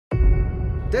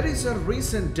There is a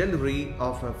recent delivery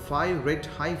of 5 red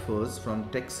heifers from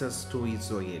Texas to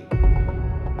Israel.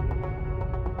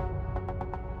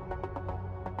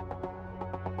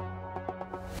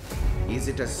 Is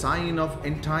it a sign of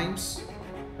end times?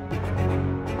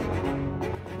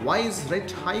 Why is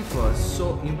red heifer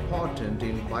so important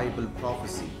in Bible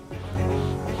prophecy?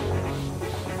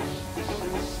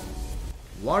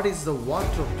 What is the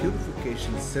water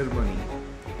purification ceremony?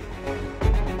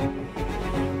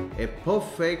 A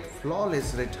perfect,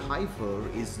 flawless red heifer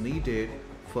is needed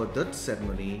for that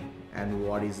ceremony, and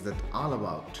what is that all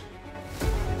about?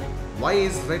 Why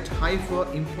is red heifer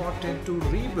important to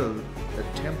rebuild the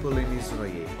temple in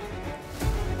Israel?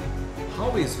 How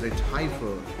is red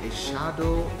heifer a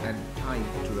shadow and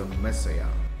type to the Messiah?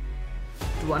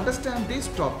 To understand these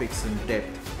topics in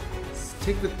depth,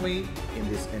 stick with me in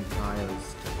this entire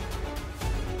study.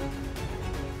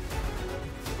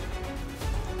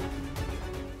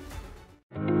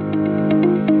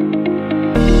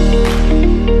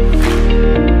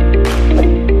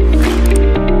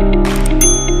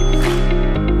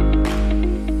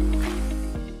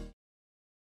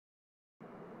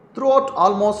 Throughout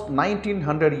almost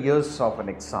 1900 years of an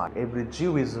exile, every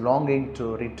Jew is longing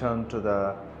to return to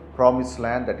the promised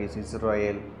land, that is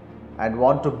Israel, and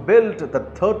want to build the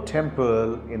third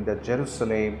temple in the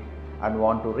Jerusalem and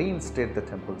want to reinstate the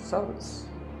temple service.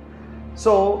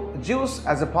 So Jews,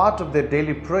 as a part of their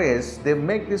daily prayers, they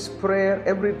make this prayer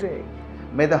every day.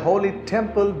 May the holy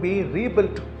temple be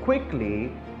rebuilt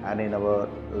quickly and in our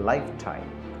lifetime.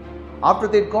 After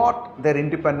they got their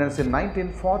independence in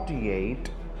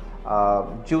 1948,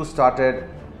 Jews started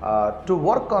to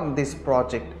work on this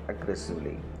project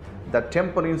aggressively. The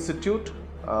Temple Institute,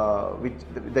 which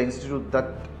the institute that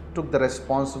took the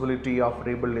responsibility of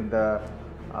rebuilding the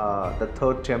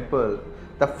third temple,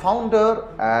 the founder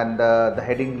and the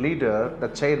heading leader, the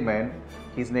chairman,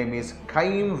 his name is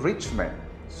Chaim Richman.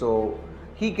 So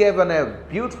he gave a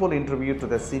beautiful interview to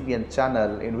the CBN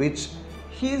channel in which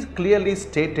he clearly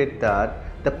stated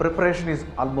that the preparation is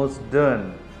almost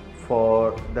done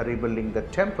for the rebuilding the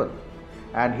temple.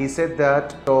 And he said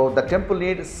that so the temple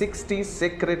needs 60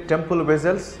 sacred temple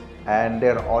vessels, and they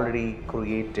are already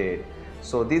created.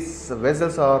 So these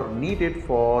vessels are needed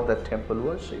for the temple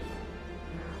worship.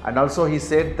 And also he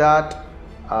said that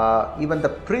even the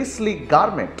priestly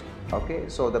garment, okay,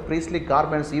 so the priestly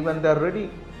garments, even they are ready.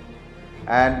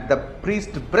 And the priest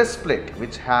breastplate,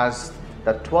 which has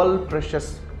the 12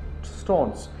 precious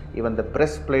stones, even the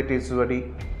breastplate is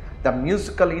ready. The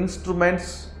musical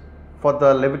instruments for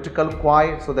the Levitical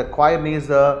choir, so the choir needs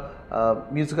the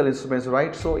musical instruments,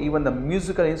 right? So even the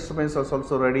musical instruments are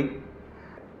also ready.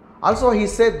 Also he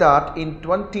said that in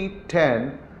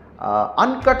 2010,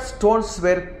 uncut stones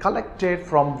were collected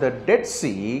from the Dead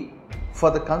Sea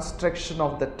for the construction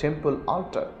of the temple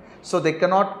altar. So they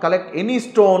cannot collect any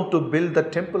stone to build the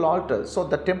temple altar. So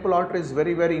the temple altar is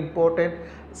very, very important,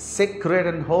 sacred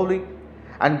and holy.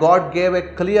 And God gave a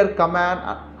clear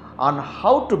command on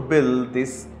how to build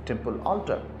this temple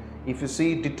altar. If you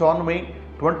see Deuteronomy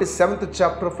 27th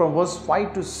chapter from verse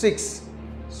 5 to 6,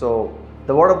 so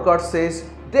the word of God says,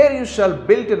 "There you shall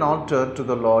build an altar to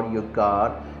the Lord your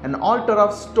God, an altar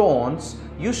of stones.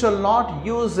 You shall not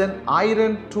use an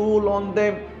iron tool on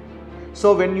them."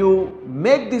 So when you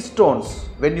make these stones,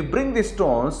 when you bring these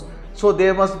stones, so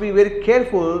they must be very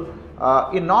careful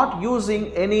in not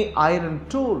using any iron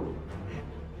tool.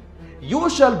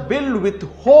 You shall build with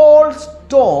whole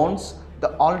stones the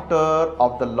altar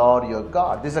of the Lord your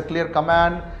God. This is a clear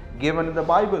command given in the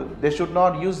Bible. They should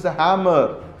not use the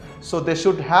hammer. So they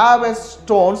should have a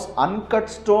stones,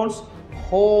 uncut stones,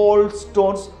 whole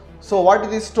stones. So what is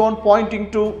this stone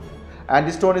pointing to? And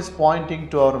this stone is pointing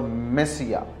to our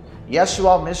Messiah,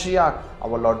 Yeshua Messiah,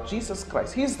 our Lord Jesus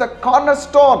Christ. He is the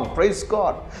cornerstone, praise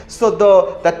God. So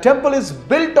the temple is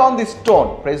built on this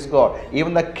stone, praise God.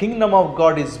 Even the kingdom of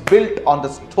God is built on the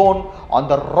stone, on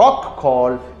the rock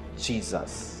called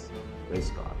Jesus,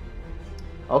 praise God.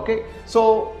 Okay,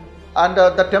 so and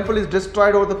the temple is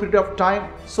destroyed over the period of time.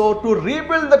 So to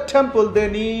rebuild the temple, they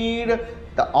need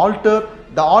the altar.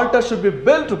 The altar should be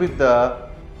built with the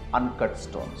uncut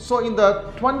stone. So in the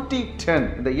 2010,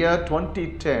 in the year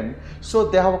 2010, so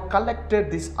they have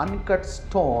collected these uncut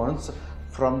stones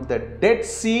from the Dead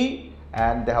Sea,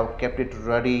 and they have kept it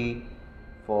ready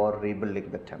for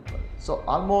rebuilding the temple. So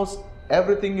almost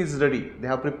everything is ready. They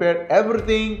have prepared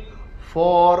everything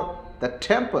for the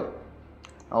temple.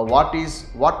 Now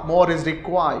what more is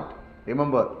required?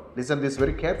 Remember, listen this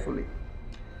very carefully.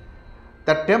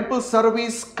 The temple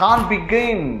service can't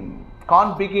begin.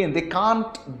 They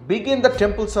can't begin the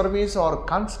temple service or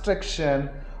construction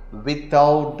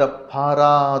without the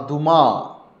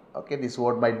paraduma. Okay, this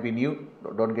word might be new.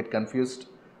 Don't get confused.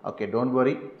 Okay, don't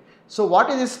worry. So what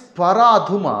is this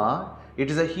paraduma? It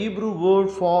is a Hebrew word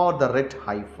for the red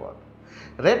heifer.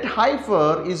 Red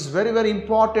heifer is very, very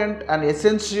important and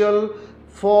essential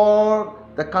for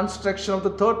the construction of the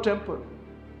third temple.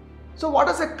 So what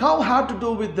does a cow have to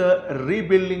do with the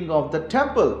rebuilding of the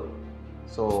temple?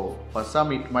 So for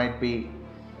some it might be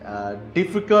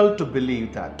difficult to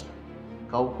believe that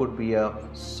cow could be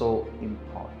so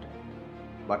important.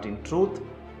 But in truth,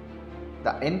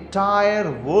 the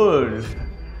entire world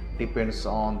depends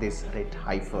on this red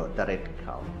heifer, the red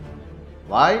cow.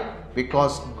 Why?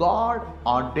 Because God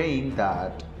ordained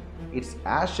that its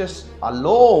ashes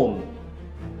alone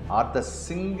are the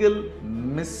single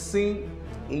missing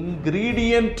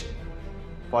ingredient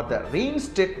for the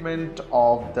reinstatement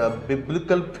of the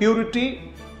biblical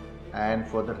purity and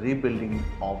for the rebuilding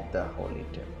of the holy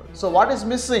temple. So what is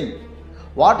missing?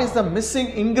 What is the missing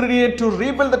ingredient to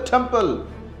rebuild the temple?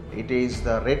 It is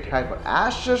the red heifer,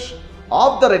 ashes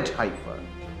of the red heifer.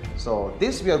 So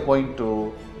this we are going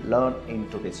to learn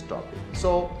into this topic.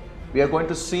 So we are going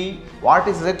to see what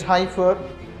is red heifer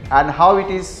and how it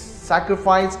is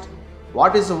sacrificed,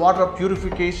 what is the water of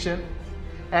purification,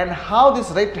 and how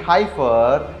this red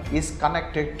heifer is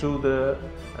connected to the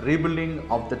rebuilding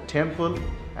of the temple,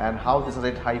 and how this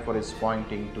red heifer is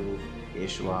pointing to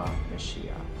Yeshua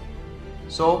Messiah.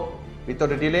 So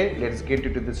without a delay, let's get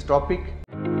into this topic.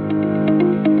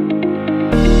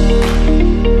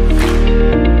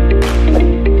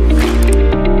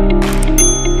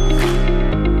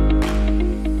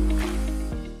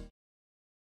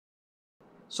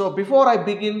 So before I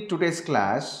begin today's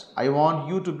class, I want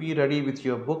you to be ready with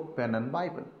your book, pen and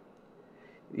Bible.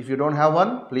 If you don't have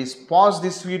one, please pause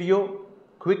this video,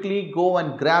 quickly go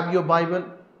and grab your Bible,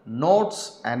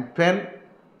 notes and pen,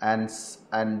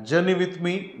 and journey with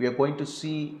me. We are going to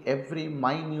see every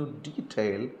minute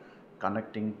detail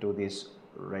connecting to this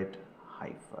red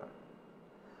heifer.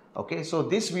 Okay, so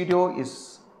this video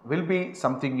will be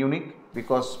something unique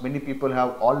because many people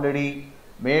have already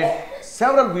made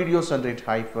several videos on red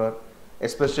heifer,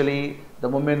 especially the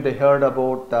moment they heard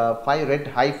about the 5 red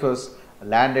heifers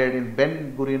landed in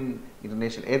Ben Gurion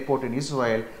International Airport in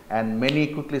Israel, and many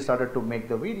quickly started to make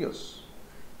the videos.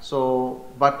 So,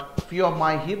 but few of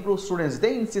my Hebrew students,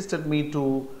 they insisted me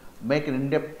to make an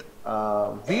in-depth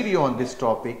video on this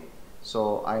topic.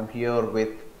 So I am here with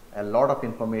a lot of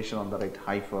information on the red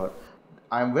heifer.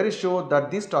 I am very sure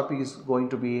that this topic is going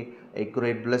to be a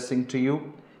great blessing to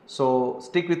you. So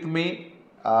stick with me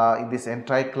in this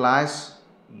entire class.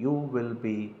 You will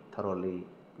be thoroughly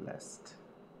blessed.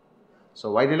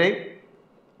 So why delay?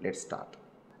 Let's start.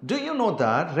 Do you know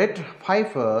that red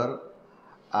heifer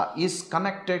is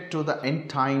connected to the end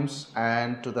times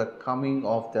and to the coming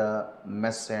of the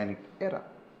Messianic era?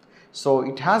 So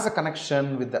it has a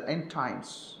connection with the end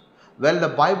times. Well, the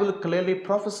Bible clearly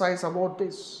prophesies about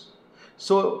this.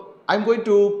 So I'm going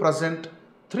to present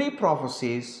 3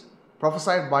 prophecies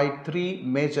prophesied by 3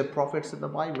 major prophets in the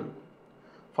Bible.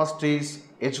 First is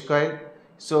Ezekiel.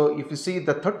 So if you see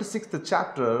the 36th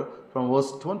chapter from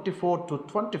verse 24 to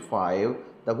 25,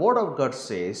 the word of God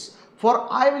says, "For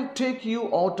I will take you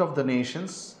out of the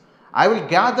nations, I will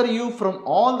gather you from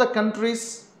all the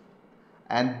countries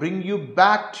and bring you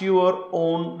back to your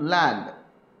own land."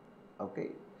 Okay.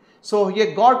 So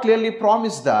here God clearly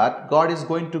promised that God is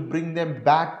going to bring them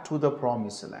back to the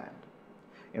promised land.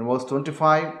 In verse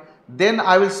 25, "Then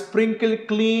I will sprinkle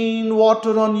clean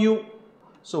water on you."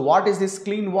 So what is this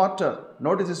clean water?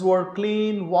 Notice this word,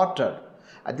 clean water.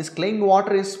 And this clean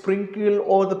water is sprinkled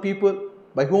over the people.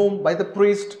 By whom? By the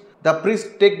priest. The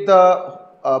priest take the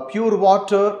pure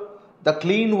water, the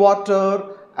clean water,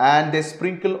 and they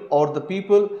sprinkle over the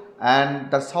people, and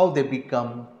that's how they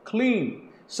become clean.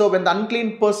 So when the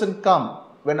unclean person come,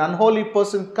 when unholy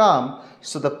person come,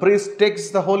 so the priest takes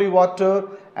the holy water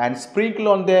and sprinkle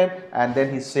on them, and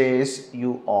then he says,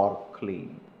 "You are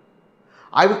clean.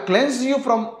 I will cleanse you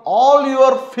from all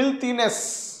your filthiness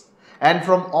and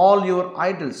from all your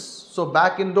idols." So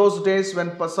back in those days,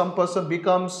 when some person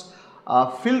becomes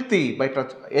filthy by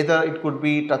either it could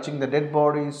be touching the dead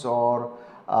bodies, or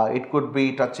it could be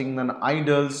touching the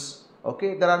idols.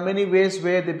 Okay, there are many ways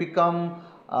where they become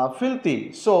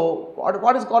filthy. So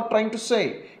what is God trying to say?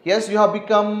 Yes, you have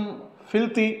become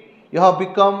filthy, you have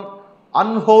become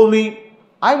unholy.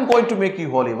 I am going to make you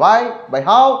holy. Why? By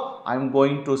how? I am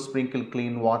going to sprinkle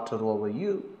clean water over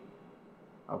you.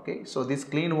 Okay, so this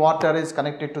clean water is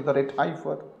connected to the red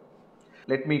heifer.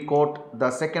 Let me quote the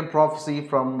second prophecy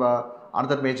from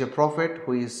another major prophet,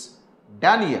 who is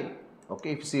Daniel.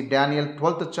 Okay, if you see Daniel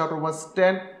 12th chapter verse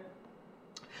 10,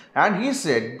 And he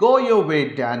said, Go your way,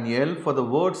 Daniel, for the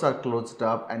words are closed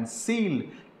up and sealed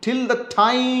till the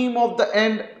time of the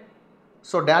end.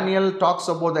 So Daniel talks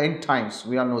about the end times.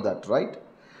 We all know that, right?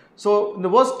 So in the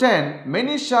verse 10,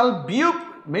 many shall be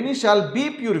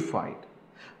purified.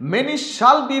 Many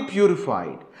shall be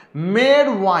purified, made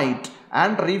white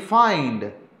and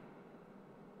refined.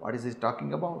 What is he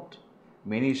talking about?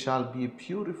 Many shall be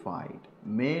purified,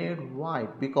 made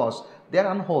white, because they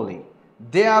are unholy.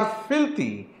 They are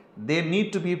filthy. They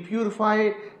need to be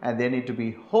purified and they need to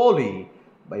be holy.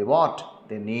 By what?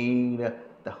 They need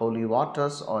the holy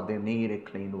waters, or they need a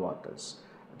clean waters.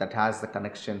 That has the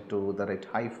connection to the red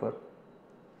heifer.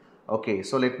 Okay,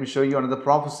 so let me show you another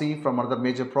prophecy from another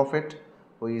major prophet,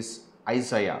 who is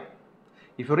Isaiah.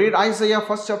 If you read Isaiah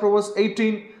 1st chapter verse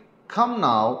 18, Come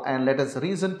now and let us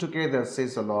reason together,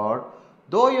 says the Lord.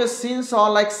 Though your sins are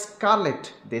like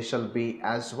scarlet, they shall be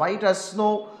as white as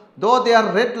snow. Though they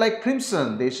are red like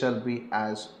crimson, they shall be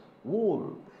as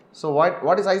wool. So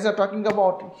what is Isaiah talking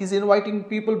about? He's inviting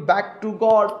people back to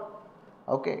God.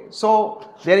 Okay, so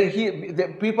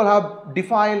people have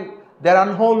defiled, they are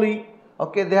unholy.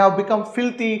 Okay, they have become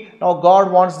filthy. Now God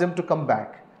wants them to come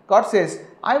back. God says,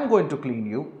 I am going to clean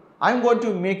you. I am going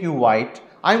to make you white.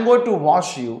 I am going to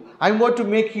wash you. I am going to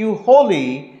make you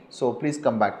holy. So please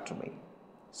come back to me.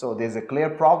 So there is a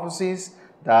clear prophecies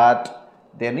that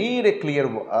they need a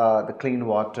the clean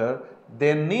water.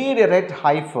 They need a red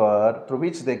heifer through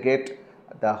which they get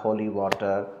the holy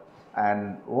water,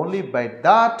 and only by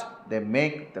that they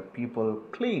make the people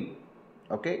clean.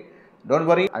 Okay, don't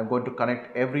worry, I'm going to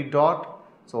connect every dot,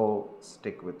 so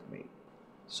stick with me.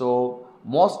 So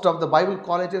most of the Bible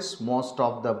colleges, most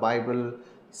of the Bible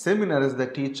seminaries, they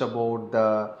teach about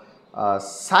the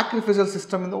sacrificial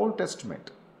system in the Old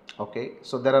Testament. Okay,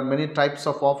 so there are many types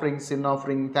of offerings: sin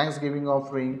offering, thanksgiving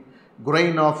offering,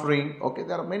 grain offering. Okay,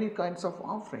 there are many kinds of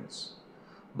offerings.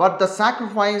 But the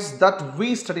sacrifice that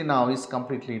we study now is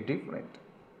completely different.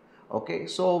 Okay,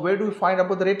 so where do we find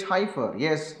about the red heifer?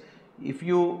 Yes, if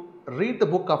you read the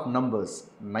book of Numbers,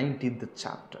 19th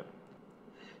chapter.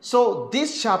 So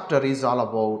this chapter is all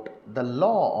about the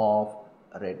law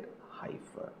of red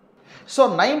heifer. So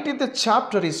 19th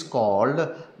chapter is called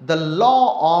the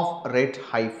law of red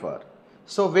heifer.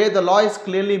 So where the law is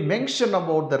clearly mentioned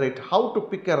about the red, how to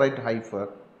pick a red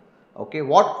heifer. Okay,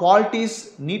 what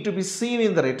qualities need to be seen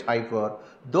in the red heifer,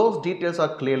 those details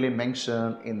are clearly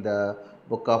mentioned in the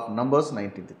book of Numbers,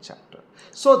 19th chapter.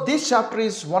 So this chapter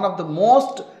is one of the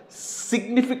most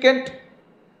significant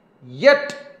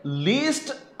yet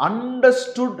least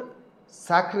understood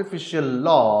sacrificial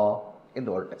law in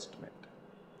the Old Testament.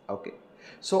 Okay,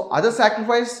 so other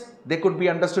sacrifice, they could be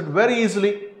understood very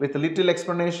easily with a little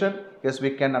explanation. Yes, we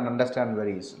can understand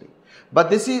very easily. But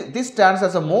this stands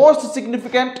as a most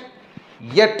significant,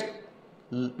 yet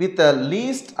with the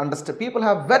least understand. People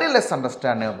have very less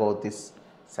understanding about this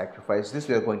sacrifice. This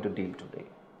we are going to deal today.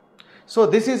 So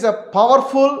this is a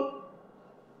powerful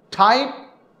type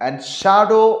and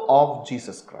shadow of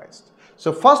Jesus Christ.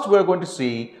 So first we are going to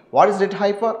see what is red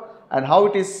heifer and how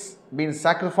it is being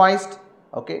sacrificed.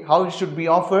 Okay, how it should be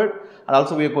offered, and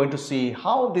also we are going to see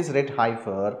how this red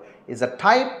heifer is a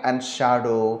type and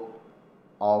shadow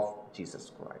of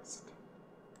Jesus Christ.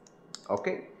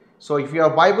 Okay, so if you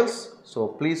have Bibles, so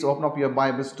please open up your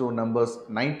Bibles to Numbers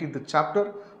 19th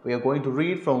chapter. We are going to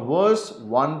read from verse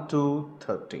 1 to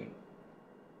 13.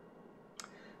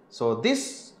 So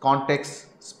this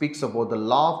context speaks about the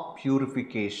law of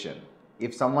purification.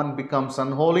 If someone becomes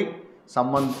unholy,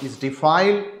 someone is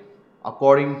defiled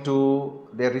according to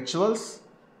their rituals,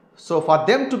 so for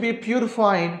them to be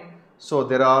purified, so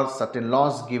there are certain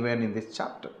laws given in this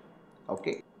chapter.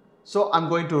 Okay, so I'm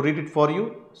going to read it for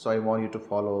you, so I want you to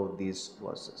follow these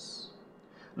verses.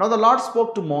 Now the Lord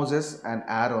spoke to Moses and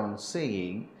Aaron,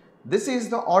 saying, This is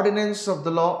the ordinance of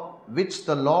the law which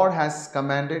the Lord has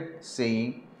commanded,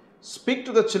 saying, Speak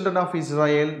to the children of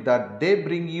Israel that they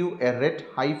bring you a red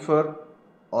heifer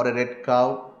or a red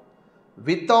cow,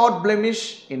 without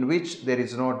blemish, in which there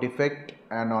is no defect,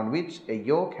 and on which a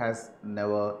yoke has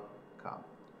never come.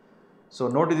 So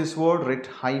notice this word, red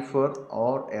heifer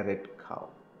or a red cow.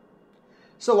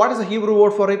 So what is the Hebrew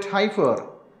word for red heifer?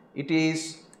 It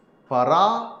is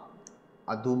para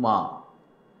aduma.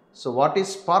 So what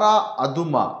is para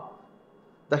aduma?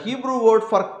 The Hebrew word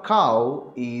for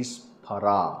cow is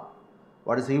para.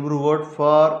 What is the Hebrew word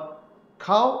for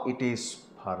cow? It is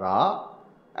para.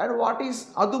 And what is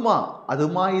aduma?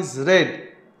 Aduma is red.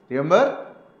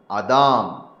 Remember?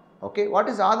 Adam. Okay, what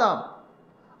is Adam?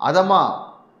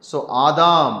 Adama. So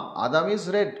Adam. Adam is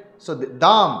red. So the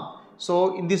dam.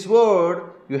 So in this word,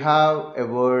 you have a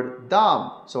word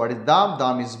dam. So what is dam?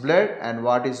 Dam is blood. And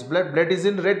what is blood? Blood is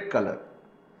in red color.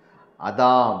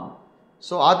 Adam.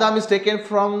 So Adam is taken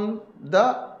from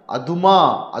the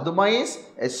Aduma. Aduma is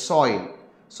a soil.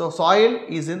 So soil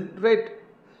is in red.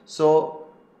 So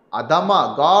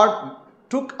Adama, God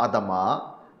took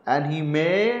Adama and he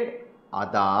made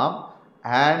Adam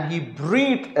and he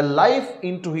breathed a life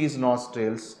into his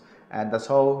nostrils, and that's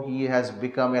how he has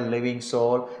become a living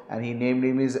soul, and he named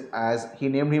him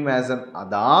as an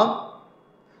Adam.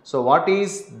 So what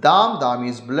is Dam? Dam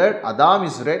is blood, Adam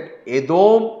is red,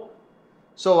 Edom.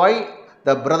 So why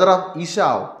the brother of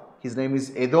Esau? His name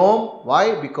is Edom.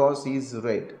 Why? Because he is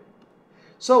red.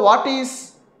 So what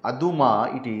is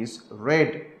Aduma? It is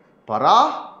red.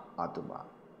 Para Aduma.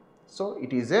 So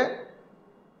it is a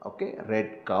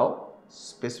red cow.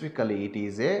 Specifically, it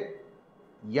is a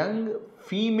young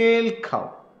female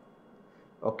cow.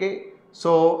 Okay.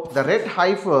 So the red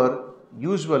heifer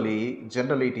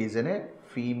generally it is in a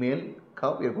female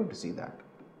cow. We are going to see that.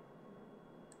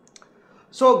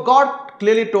 So God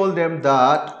clearly told them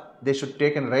that they should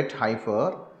take a red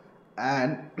heifer,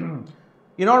 and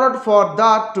in order for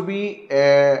that to be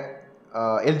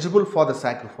eligible for the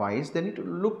sacrifice, they need to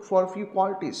look for a few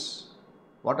qualities.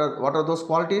 What are those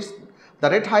qualities? The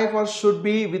red heifer should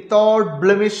be without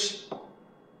blemish.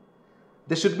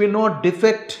 There should be no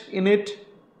defect in it,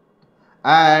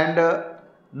 and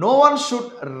no one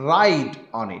should ride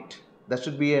on it. There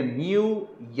should be a new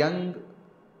young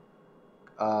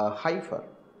heifer.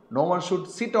 No one should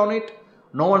sit on it.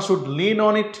 No one should lean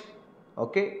on it.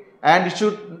 Okay, and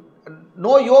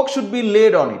no yoke should be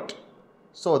laid on it.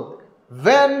 So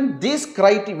when this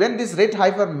red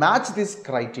heifer match this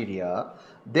criteria,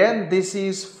 then this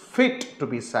is fit to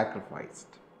be sacrificed.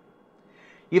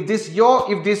 If this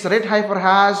red heifer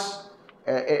has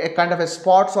a kind of a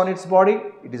spots on its body,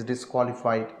 it is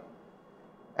disqualified.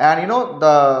 And you know,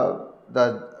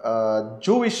 the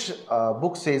Jewish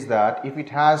book says that if it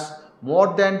has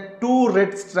more than 2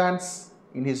 red strands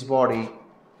in his body,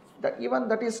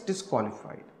 that is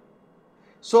disqualified.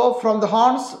 So from the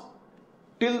horns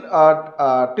till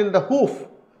the hoof,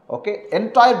 okay,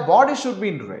 entire body should be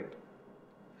in red.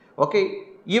 Okay,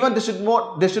 even there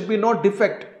should be no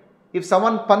defect. If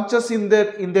someone punches in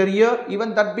their ear,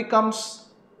 even that becomes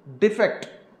defect,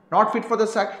 not fit for the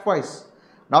sacrifice.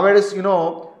 Nowadays, you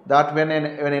know that when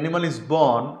an animal is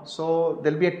born, so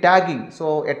there will be a tagging.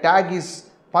 So a tag is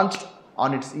punched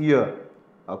on its ear.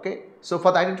 Okay, so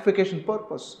for the identification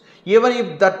purpose, even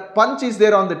if that punch is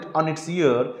there on its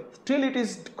ear, still it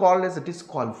is called as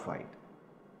disqualified.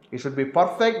 It should be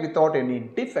perfect without any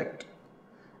defect,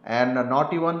 and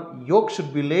not even yoke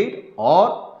should be laid,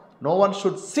 or no one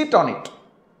should sit on it.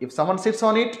 If someone sits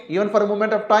on it, even for a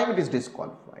moment of time, it is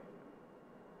disqualified.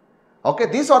 Okay,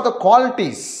 these are the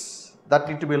qualities that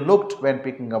need to be looked when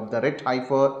picking up the red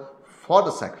heifer for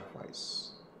the sacrifice.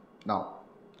 Now,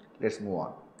 let's move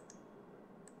on.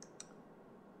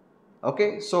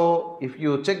 Okay, so if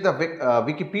you check the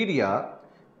Wikipedia,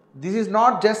 this is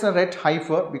not just a red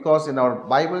heifer, because in our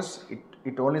Bibles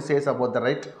it only says about the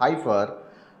red heifer,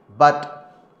 but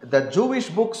the Jewish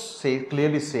books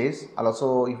clearly says,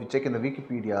 also if you check in the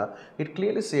Wikipedia, it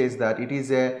clearly says that it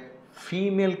is a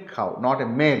female cow, not a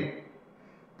male.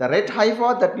 The red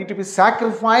heifer that need to be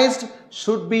sacrificed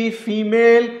should be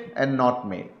female and not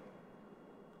male.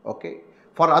 Okay.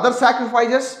 For other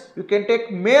sacrifices, you can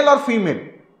take male or female.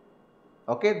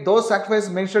 Okay. Those sacrifices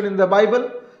mentioned in the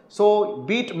Bible, so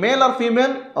be it male or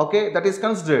female, okay, that is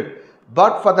considered.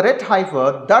 But for the red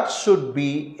heifer, that should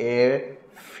be a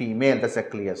female. That's a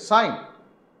clear sign.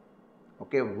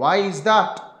 Okay. Why is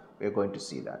that? We are going to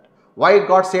see that. Why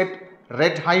God said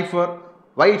red heifer?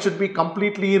 Why it should be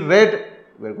completely red?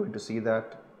 We are going to see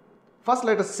that. First,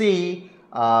 let us see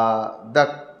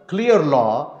the clear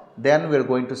law. Then we are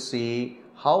going to see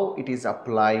how it is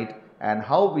applied and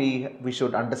how we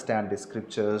should understand the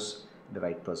scriptures in the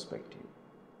right perspective.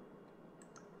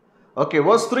 Okay,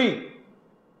 verse 3.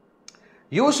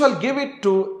 You shall give it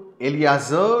to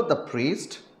Eleazar the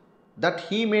priest, that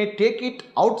he may take it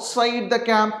outside the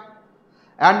camp,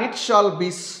 and it shall be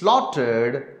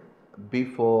slaughtered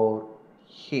before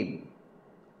him.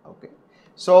 Okay.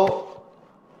 So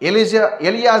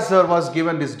Eleazar was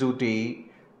given this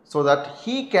duty so that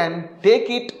he can take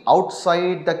it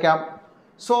outside the camp.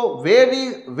 So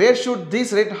where should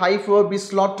this red heifer be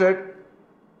slaughtered?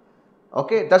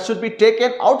 Okay, that should be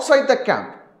taken outside the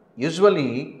camp.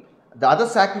 Usually the other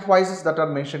sacrifices that are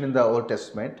mentioned in the Old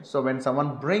Testament, so when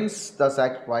someone brings the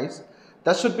sacrifice,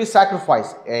 that should be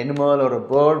sacrificed, an animal or a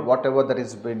bird, whatever that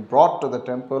is being brought to the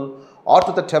temple or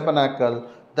to the tabernacle,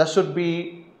 that should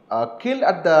be killed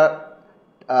at the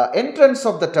entrance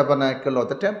of the tabernacle or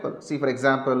the temple. See, for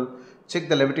example, check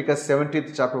the Leviticus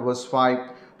 17th chapter verse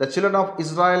 5. The children of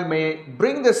Israel may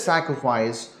bring the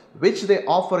sacrifice which they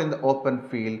offer in the open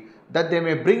field, that they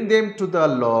may bring them to the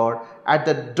Lord at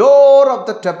the door of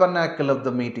the tabernacle of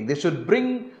the meeting. They should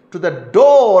bring to the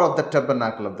door of the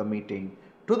tabernacle of the meeting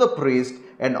to the priest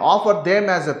and offer them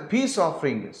as a peace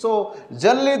offering. So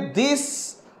generally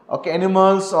these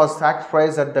animals are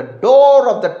sacrificed at the door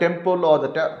of the temple or the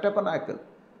tabernacle.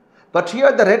 But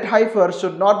here the red heifer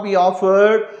should not be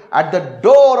offered at the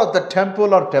door of the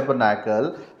temple or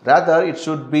tabernacle. Rather, it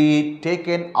should be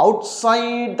taken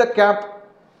outside the camp.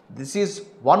 This is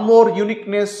one more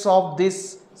uniqueness of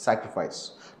this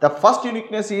sacrifice. The first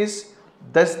uniqueness is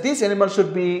that this animal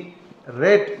should be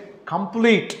red,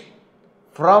 complete,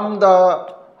 from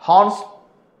the horns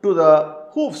to the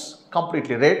hoofs,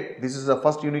 completely red. This is the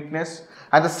first uniqueness.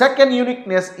 And the second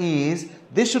uniqueness is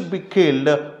this should be killed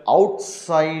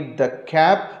outside the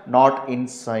camp, not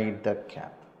inside the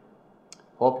camp.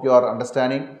 Hope you are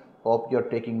understanding. Hope you are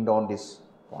taking down these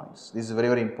points. This is very,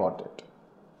 very important.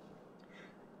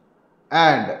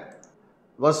 And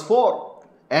verse 4,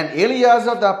 and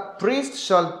Eleazar the priest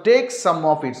shall take some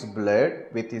of its blood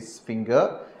with his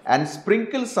finger and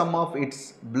sprinkle some of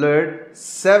its blood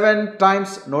 7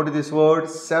 times. Notice this word,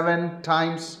 7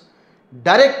 times,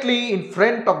 directly in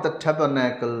front of the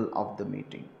tabernacle of the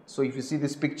meeting. So if you see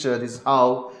this picture, this is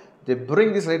how they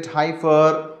bring this red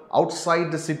heifer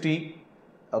outside the city,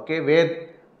 okay, where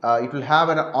it will have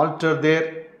an altar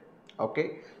there,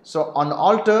 okay. So on the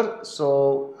altar,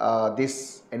 so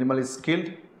this animal is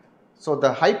killed. So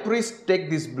the high priest take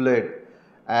this blood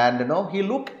and he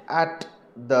look at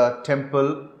the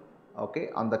temple, okay,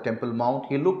 on the temple mount,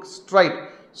 he looks straight.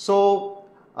 So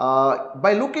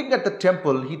by looking at the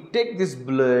temple, he take this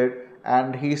blood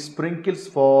and he sprinkles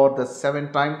for the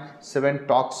 7 times. 7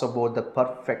 talks about the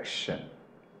perfection.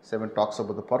 7 talks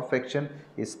about the perfection.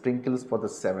 He sprinkles for the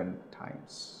 7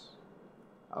 times.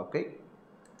 Okay.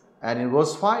 And in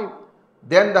verse 5,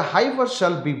 then the heifer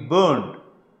shall be burned.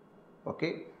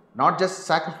 Okay. Not just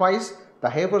sacrifice, the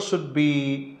heifer should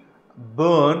be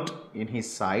burnt in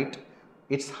his sight.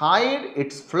 Its hide,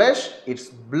 its flesh, its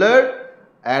blood,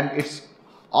 and its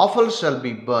offal shall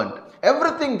be burnt.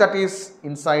 Everything that is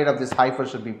inside of this heifer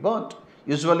should be burnt.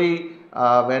 Usually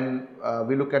when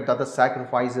we look at the other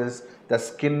sacrifices, the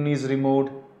skin is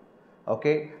removed,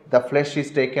 okay, the flesh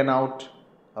is taken out,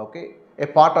 okay, a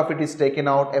part of it is taken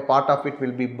out, a part of it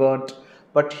will be burnt.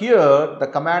 But here the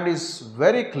command is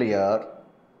very clear,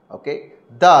 okay,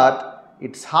 that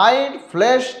its hide,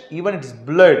 flesh, even its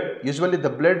blood, usually the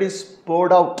blood is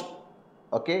poured out,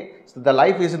 okay, so the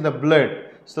life is in the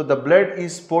blood, so the blood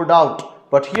is poured out,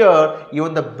 but here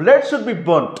even the blood should be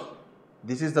burnt.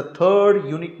 This is the third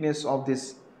uniqueness of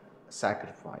this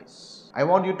sacrifice. I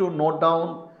want you to note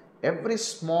down every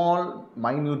small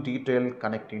minute detail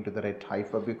connecting to the red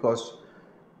heifer, because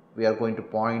we are going to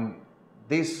point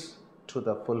this to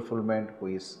the fulfillment, who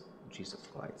is Jesus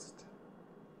Christ.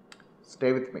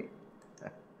 Stay with me.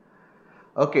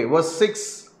 Okay, verse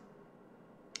 6.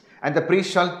 And the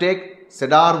priest shall take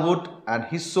cedar wood and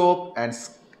hyssop and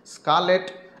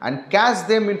scarlet and cast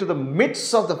them into the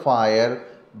midst of the fire,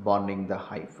 burning the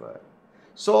heifer.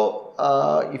 So,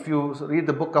 if you read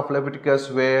the book of Leviticus,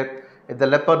 where the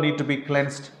leper need to be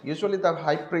cleansed, usually the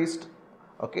high priest,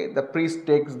 okay, the priest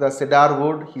takes the cedar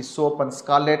wood, hyssop and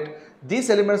scarlet. These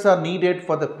elements are needed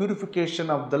for the purification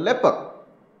of the leper,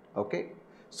 okay.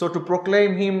 So, to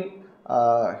proclaim him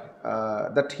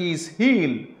that he is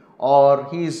healed or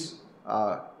he is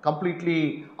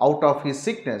completely out of his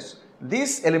sickness,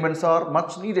 these elements are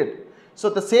much needed. So,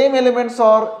 the same elements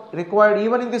are required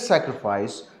even in this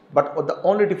sacrifice, but the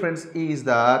only difference is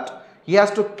that he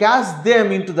has to cast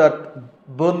them into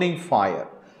that burning fire.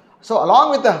 So,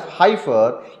 along with the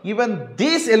heifer, even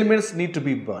these elements need to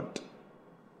be burnt.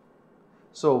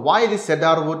 So, why this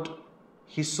cedar wood,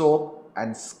 hyssop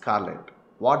and scarlet?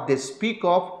 What they speak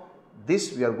of,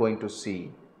 this we are going to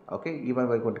see. Okay, even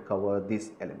we are going to cover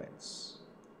these elements.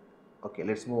 Okay,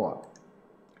 let's move on.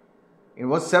 In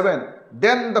verse 7,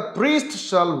 then the priest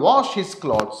shall wash his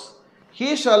clothes.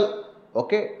 He shall,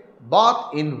 okay,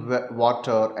 bath in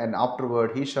water, and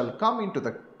afterward he shall come into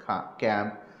the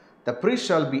camp. The priest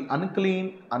shall be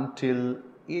unclean until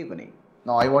evening.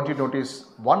 Now, I want you to notice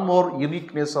one more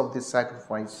uniqueness of this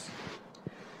sacrifice.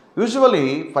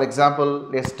 Usually, for example,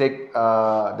 let's take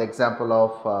the example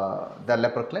of the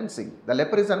leper cleansing. The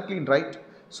leper is unclean, right?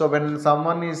 So, when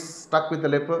someone is stuck with the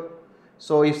leper,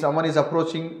 so if someone is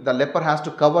approaching, the leper has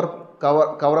to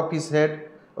cover up his head,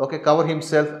 okay, cover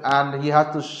himself, and he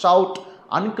has to shout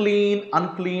unclean,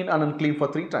 unclean and unclean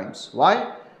for 3 times.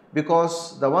 Why?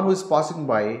 because the one who is passing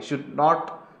by should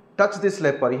not touch this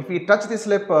leper. If he touch this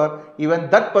leper, even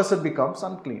that person becomes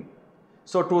unclean.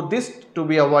 So to this to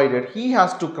be avoided, he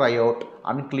has to cry out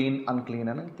unclean, unclean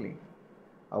and unclean.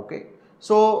 Okay.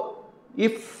 So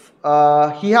if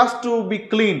he has to be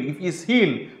clean, if he is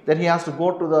healed, then he has to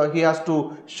go to the, he has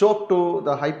to show up to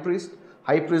the high priest.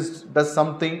 High priest does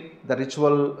something, the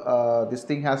ritual, this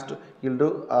thing has to, he'll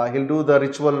do the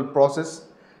ritual process,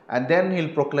 and then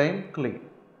he'll proclaim clean.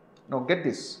 Now get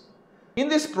this. In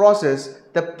this process,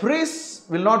 the priest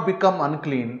will not become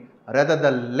unclean, rather the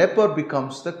leper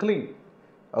becomes the clean.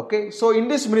 Okay, so in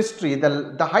this ministry,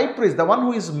 the high priest, the one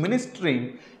who is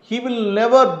ministering, he will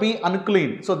never be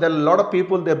unclean. So there are a lot of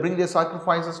people, they bring their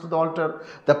sacrifices to the altar.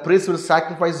 The priest will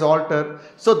sacrifice the altar.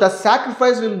 So the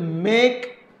sacrifice will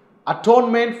make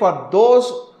atonement for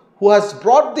those who has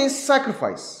brought this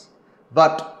sacrifice.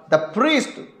 But the priest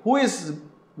who is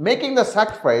making the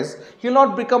sacrifice, he will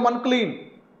not become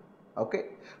unclean. Okay,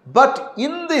 but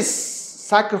in this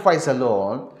sacrifice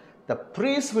alone, the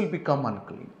priest will become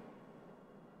unclean.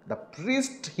 The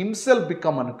priest himself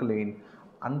become unclean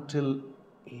until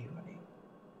evening.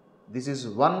 This is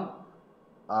one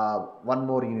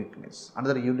more uniqueness,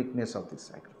 another uniqueness of this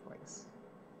sacrifice.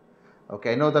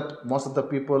 Okay, I know that most of the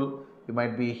people, you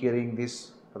might be hearing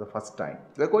this for the first time.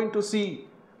 We are going to see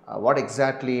what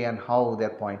exactly and how they are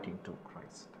pointing to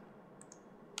Christ.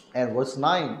 And verse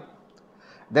 9.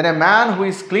 Then a man who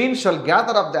is clean shall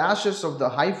gather up the ashes of the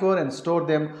heifer and store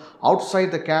them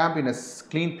outside the camp in a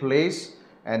clean place,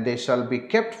 and they shall be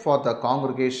kept for the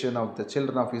congregation of the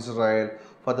children of Israel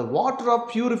for the water of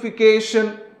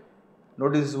purification.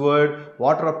 Notice this word,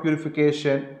 water of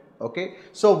purification. Okay,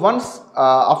 so once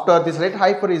after this red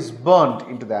heifer is burnt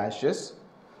into the ashes,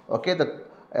 okay,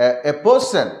 a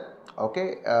person,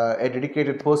 okay, a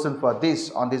dedicated person for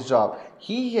this, on this job,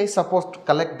 he is supposed to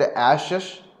collect the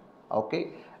ashes,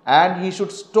 okay, and he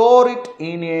should store it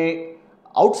in a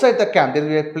outside the camp. There will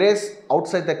be a place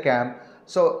outside the camp.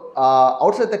 So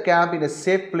outside the camp, in a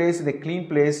safe place, in a clean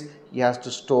place, he has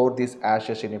to store these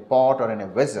ashes in a pot or in a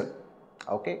vessel.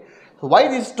 Okay. So why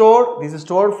this is stored? This is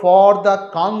stored for the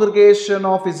congregation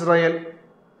of Israel.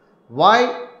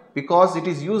 Why? Because it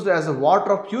is used as a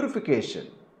water of purification.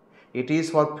 It is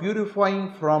for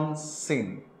purifying from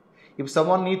sin. If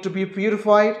someone need to be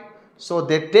purified, so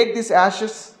they take these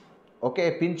ashes,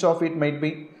 okay, a pinch of it might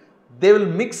be, they will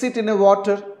mix it in a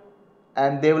water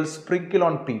and they will sprinkle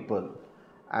on people,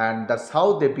 and that's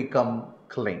how they become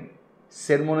clean,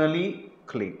 ceremonially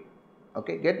clean.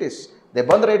 Okay, get this. They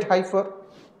burn the red heifer,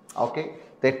 okay,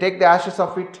 they take the ashes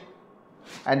of it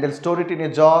and they'll store it in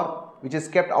a jar which is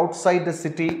kept outside the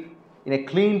city in a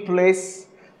clean place.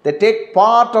 They take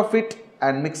part of it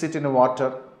and mix it in a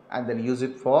water and then use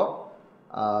it for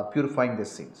purifying the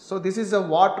sins. So this is a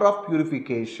water of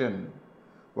purification.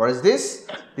 What is this?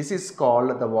 This is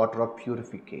called the water of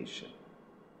purification.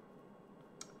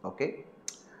 Okay.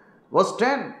 Verse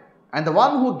 10. And the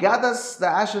one who gathers the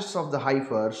ashes of the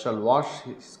heifer shall wash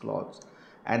his clothes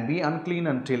and be unclean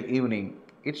until evening.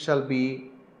 It shall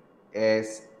be a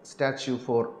statute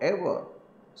forever.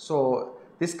 So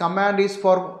this command is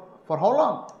for how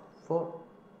long?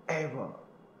 Forever.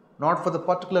 Not for the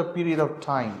particular period of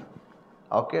time.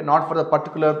 Okay, not for the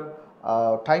particular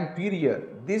time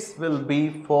period. This will be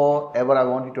forever. I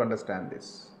want you to understand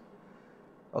this.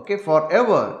 Okay,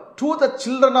 forever, to the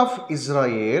children of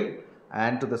Israel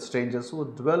and to the strangers who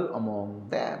dwell among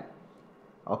them.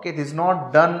 Okay, this is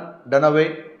not done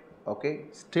away. Okay,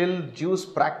 still Jews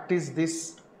practice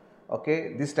this.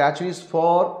 Okay, this statute is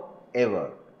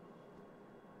forever.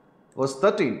 Verse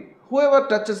 13. Whoever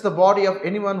touches the body of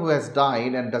anyone who has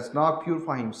died and does not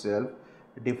purify himself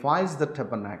defiles the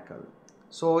tabernacle.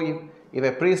 So if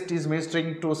a priest is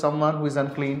ministering to someone who is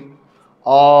unclean,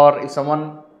 or if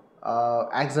someone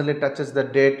accidentally touches the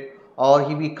dead,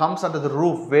 or if he comes under the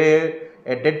roof where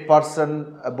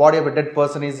a body of a dead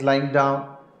person is lying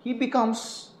down, he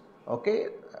becomes, okay,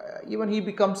 even he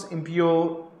becomes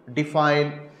impure,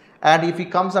 defiled. And if he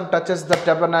comes and touches the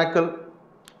tabernacle,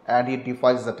 and he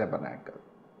defiles the tabernacle,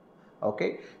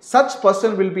 okay, such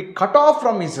person will be cut off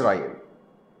from Israel.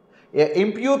 An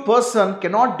impure person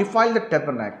cannot defile the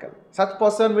tabernacle. Such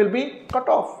person will be cut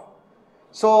off.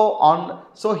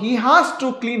 So he has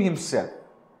to clean himself.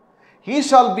 He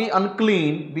shall be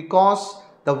unclean because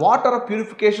the water of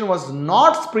purification was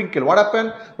not sprinkled. What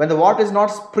happened? When the water is not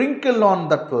sprinkled on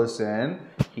that person,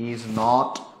 he is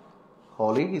not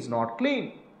holy, he is not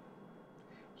clean.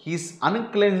 His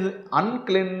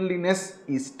uncleanliness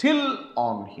is still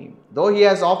on him, though he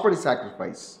has offered his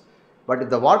sacrifice. But if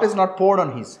the water is not poured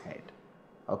on his head,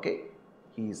 okay,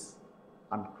 he is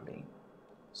unclean.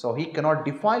 So he cannot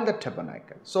defile the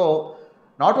tabernacle. So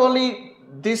not only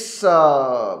this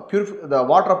the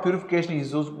water of purification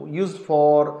is used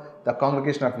for the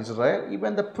congregation of Israel,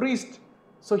 even the priest.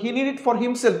 So he needed for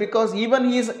himself, because even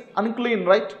he is unclean,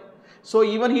 right? So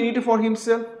even he needed for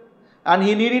himself, and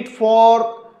he needed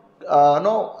for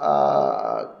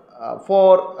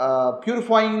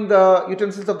purifying the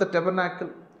utensils of the tabernacle.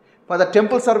 For the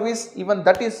temple service, even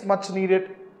that is much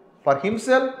needed for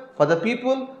himself, for the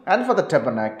people, and for the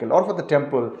tabernacle or for the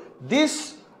temple.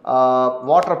 This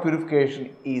water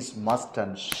purification is must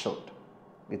and should,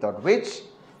 without which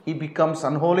he becomes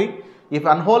unholy. If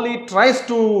unholy tries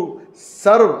to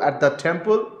serve at the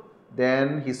temple,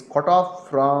 then he is cut off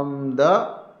from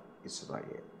the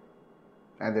Israel,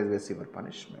 and there is a severe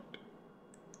punishment.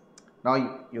 Now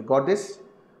you got this.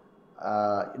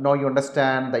 Now you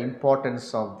understand the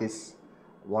importance of this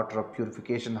water of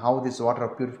purification, how this water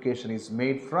of purification is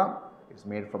made from. It's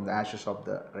made from the ashes of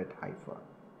the red heifer.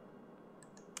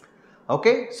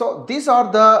 Okay, so these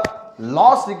are the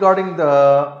laws regarding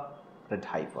the red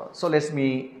heifer. So let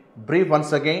me brief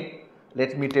once again.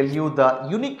 Let me tell you the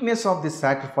uniqueness of this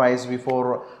sacrifice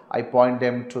before I point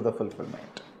them to the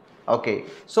fulfillment. Okay,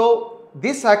 so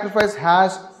this sacrifice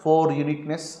has 4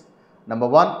 uniqueness. Number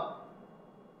 1,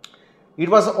 it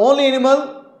was the only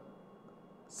animal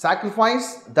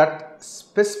sacrifice that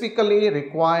specifically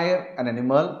require an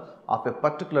animal of a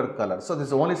particular color. So this is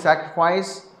the only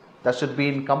sacrifice that should be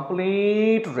in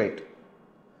complete red.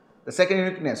 The second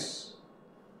uniqueness,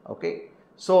 okay,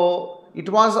 so it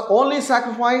was the only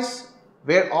sacrifice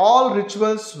where all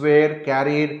rituals were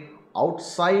carried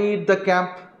outside the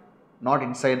camp, not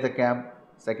inside the camp.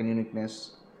 Second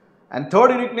uniqueness. And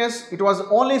third uniqueness, it was the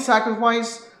only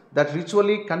sacrifice that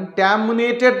ritually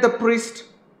contaminated the priest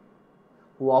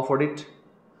who offered it,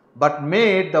 but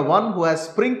made the one who has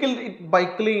sprinkled it by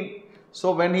clean.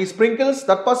 So when he sprinkles,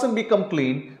 that person become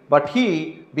clean, but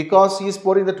he, because he is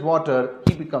pouring that water,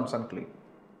 he becomes unclean.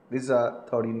 This is a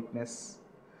third uniqueness.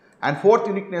 And fourth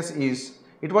uniqueness is,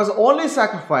 it was the only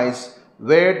sacrifice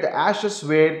where the ashes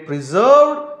were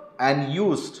preserved and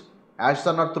used. Ashes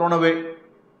are not thrown away.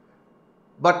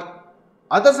 But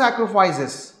other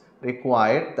sacrifices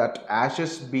required that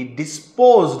ashes be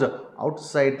disposed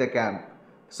outside the camp.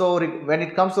 So when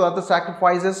it comes to other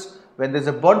sacrifices, when there is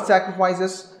a burnt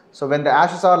sacrifices, so when the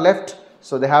ashes are left,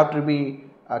 so they have to be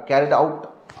carried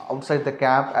outside the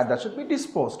camp, and that should be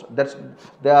disposed. That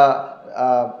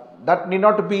need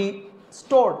not be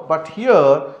stored. But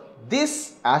here,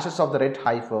 these ashes of the red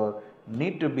heifer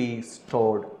need to be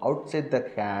stored outside the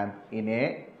camp in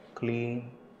a clean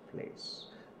place.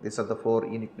 These are the 4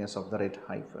 uniqueness of the red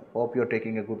heifer. Hope you are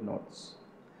taking a good notes.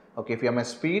 Okay, if you have my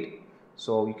speed,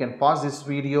 so you can pause this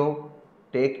video,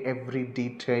 take every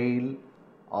detail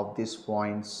of these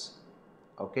points.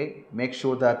 Okay, make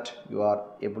sure that you are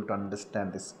able to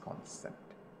understand this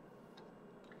concept.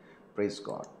 Praise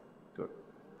God. Good.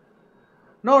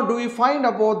 Now, do we find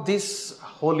about this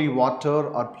holy water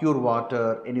or pure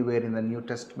water anywhere in the New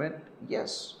Testament?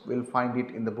 Yes, we'll find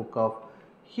it in the book of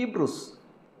Hebrews,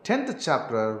 10th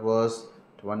chapter, verse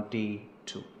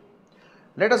 22.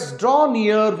 Let us draw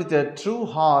near with a true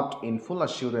heart in full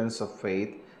assurance of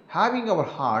faith, having our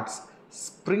hearts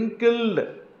sprinkled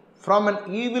from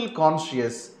an evil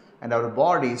conscience and our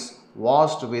bodies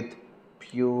washed with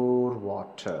pure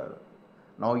water.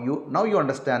 Now you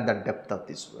understand the depth of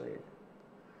this word.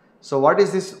 So what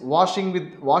is this washing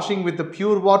with the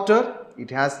pure water?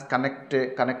 It has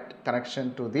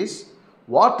connection to this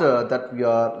water that we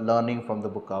are learning from the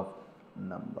book of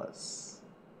Numbers.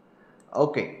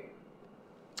 Okay.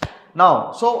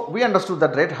 Now, so we understood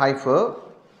that red heifer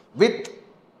with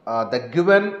the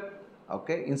given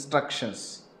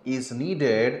instructions is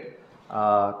needed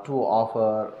to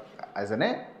offer as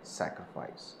a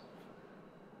sacrifice.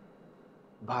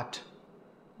 But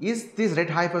is this red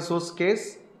heifer so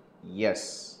scarce?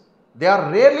 Yes. They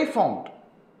are rarely found.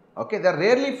 Okay, they are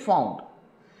rarely found.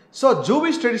 So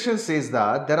Jewish tradition says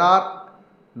that there are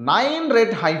 9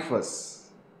 red heifers.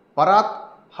 Parat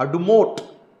Hadumot.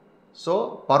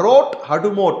 So Parot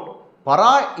Hadumot.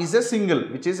 Para is a single,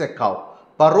 which is a cow.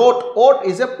 Parot Ot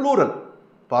is a plural.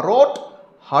 Parot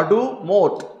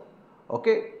Hadumot.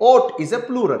 Okay, Ot is a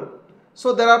plural.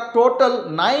 So there are total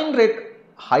 9 red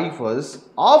heifers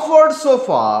offered so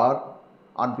far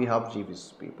on behalf of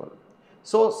Jewish people.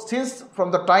 So since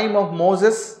from the time of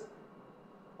Moses,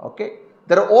 okay,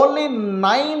 there are only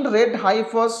 9 red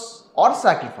heifers are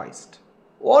sacrificed.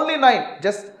 Only 9.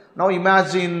 Just now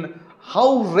imagine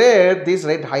how rare these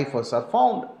red heifers are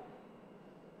found.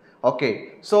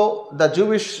 Okay, so the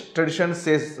Jewish tradition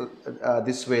says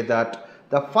this way, that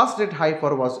the first red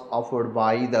heifer was offered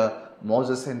by the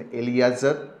Moses and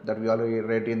Eleazar that we already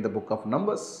read in the book of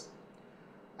Numbers.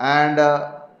 And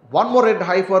one more red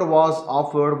heifer was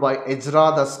offered by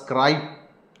Ezra the scribe.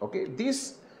 Okay,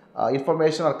 these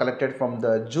information are collected from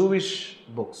the Jewish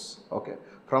books, okay,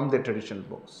 from the traditional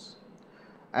books.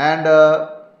 And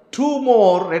two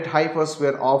more red heifers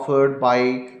were offered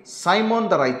by Simon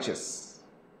the righteous,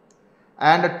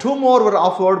 and two more were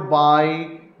offered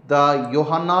by the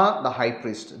Johanna the high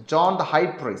priest, John the high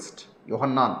priest,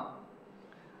 Johanan.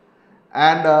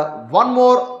 And one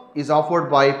more is offered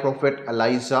by prophet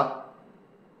Elijah,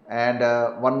 and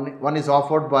one is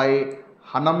offered by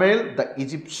Hanamel the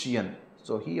Egyptian.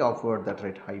 So he offered that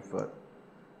red heifer.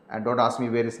 And don't ask me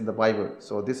where it's in the Bible.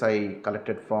 So this I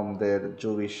collected from their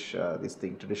Jewish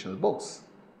traditional books.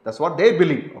 That's what they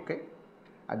believe. Okay,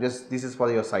 and this is for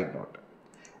your side note.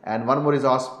 And one more is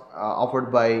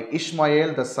offered by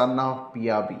Ishmael the son of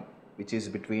Piabi, which is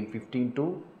between 15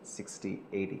 to 60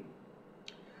 AD.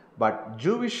 But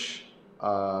Jewish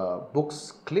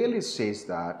books clearly says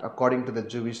that according to the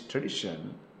Jewish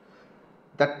tradition,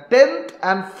 the 10th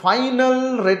and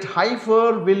final red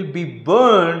heifer will be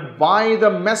burned by the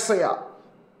Messiah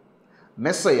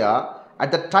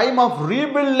at the time of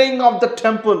rebuilding of the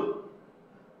temple.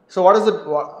 So what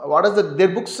does their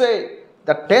book say?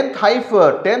 The 10th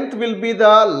heifer, 10th will be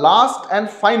the last and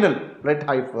final red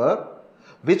heifer,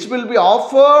 which will be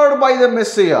offered by the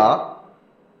Messiah,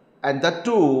 and that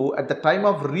too at the time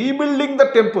of rebuilding the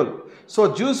temple.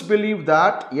 So Jews believe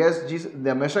that yes,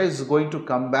 the Messiah is going to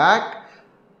come back,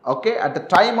 okay, at the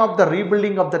time of the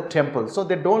rebuilding of the temple. So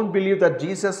they don't believe that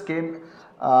Jesus came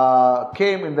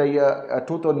in the year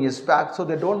 2000 years back. So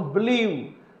they don't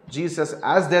believe Jesus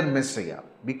as their Messiah,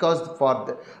 because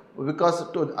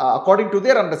according to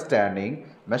their understanding,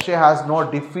 Messiah has no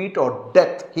defeat or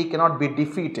death. He cannot be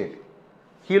defeated.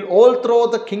 He'll overthrow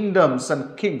the kingdoms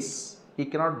and kings. He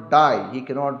cannot die. He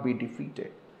cannot be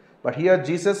defeated. But here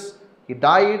Jesus, he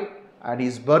died and he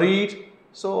is buried.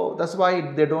 So that's why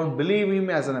they don't believe him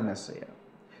as a Messiah.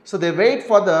 So they wait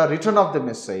for the return of the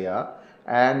Messiah,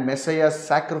 and Messiah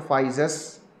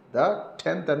sacrifices the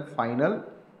 10th and final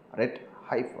red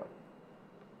heifer.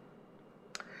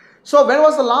 So when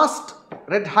was the last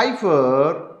red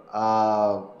heifer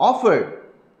offered?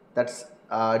 That's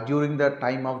during the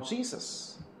time of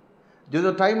Jesus. During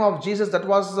the time of Jesus, that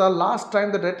was the last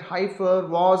time the red heifer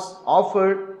was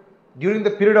offered during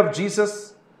the period of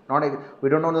Jesus. We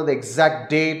don't know the exact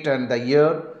date and the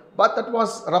year, but that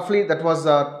was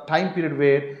a time period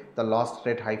where the last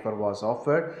red heifer was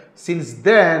offered. Since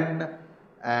then,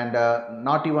 and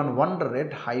not even one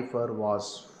red heifer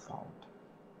was found.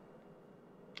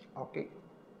 Okay.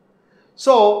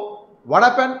 So what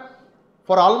happened?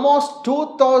 For almost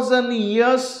 2000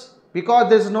 years, because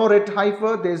there is no red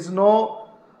heifer, there is no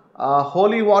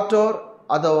holy water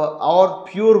or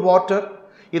pure water.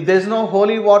 If there is no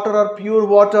holy water or pure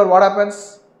water, what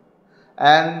happens?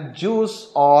 And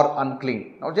Jews are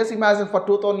unclean. Now just imagine, for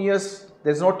 2000 years,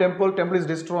 there is no temple. Temple is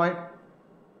destroyed.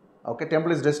 Okay,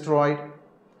 temple is destroyed.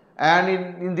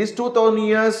 And in these 2000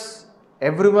 years,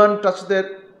 everyone touched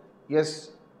the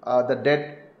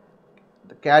dead,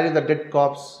 carry the dead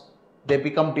corpse. They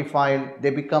become defiled. They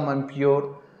become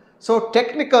impure. So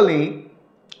technically,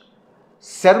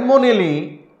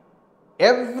 ceremonially,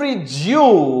 every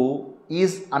Jew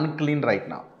is unclean right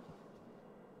now.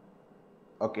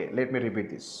 Okay, let me repeat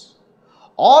this.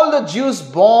 All the Jews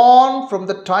born from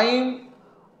the time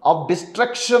of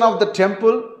destruction of the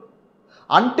temple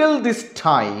until this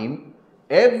time,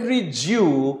 every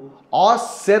Jew are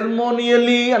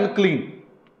ceremonially unclean.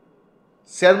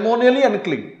 Ceremonially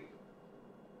unclean.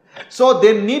 So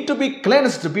they need to be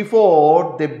cleansed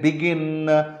before they begin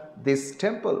this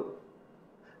temple.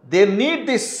 They need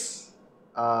this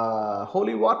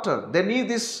holy water. They need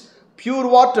this pure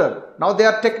water. Now they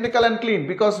are technical and clean,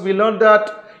 because we learned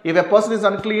that if a person is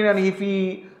unclean and if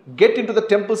he get into the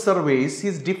temple service, he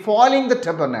is defiling the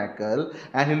tabernacle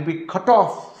and he will be cut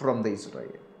off from the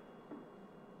Israel.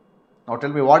 Now tell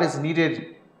me, what is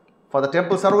needed for the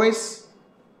temple service?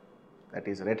 That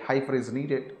is, red heifer is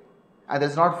needed. And it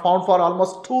is not found for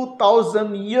almost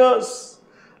 2000 years.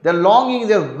 They are longing,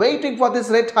 they are waiting for this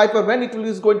red heifer, when it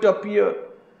is going to appear.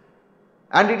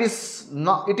 And it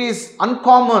is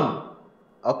uncommon,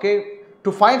 okay,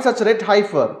 to find such red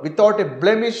heifer without a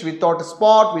blemish, without a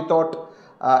spot, without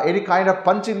any kind of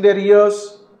punch in their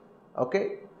ears,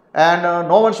 okay, and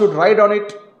no one should ride on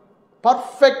it.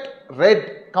 Perfect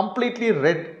red, completely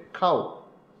red cow.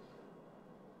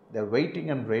 They are waiting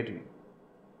and waiting.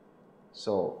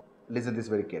 So listen this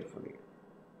very carefully.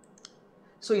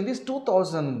 So in this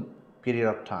 2000 period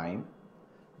of time,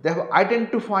 they have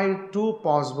identified two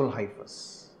possible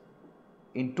heifers.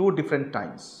 in two different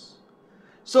times.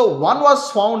 So one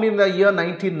was found in the year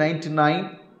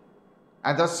 1999,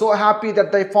 and they were so happy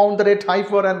that they found the red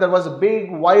heifer, and there was a big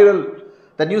viral.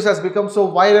 The news has become so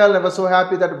viral. They were so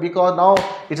happy that because now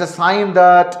it's a sign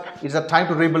that it's a time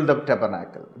to rebuild the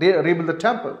tabernacle, rebuild the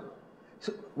temple.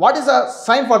 So what is a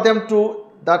sign for them to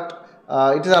that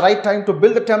it is the right time to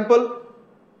build the temple?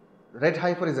 Red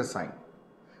heifer is a sign.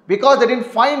 Because they didn't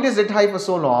find this red heifer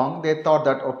so long, they thought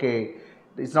that okay,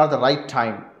 it's not the right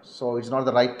time. So it's not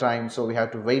the right time, so we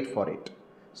have to wait for it.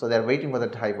 So they are waiting for the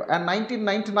red heifer. And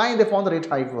 1999 they found the red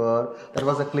heifer. That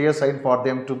was a clear sign for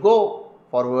them to go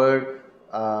forward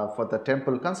for the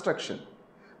temple construction.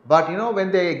 But you know,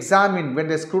 when they examine, when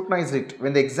they scrutinize it,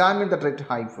 when they examine the red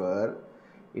heifer,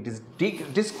 it is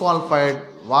disqualified.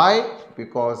 Why?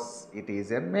 Because it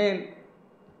is a male.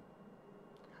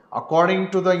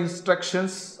 According to the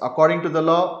instructions, according to the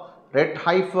law, red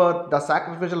heifer, the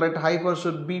sacrificial red heifer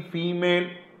should be female.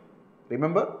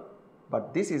 Remember?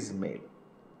 But this is male.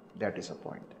 That is a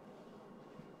point.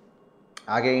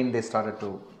 Again, they started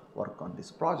to work on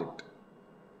this project.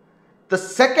 The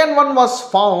second one was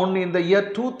found in the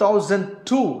year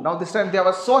 2002. Now this time they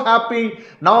were so happy.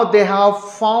 Now they have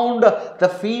found the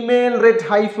female red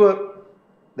heifer.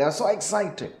 They are so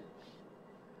excited.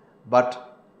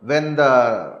 But when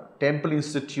the Temple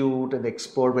Institute and the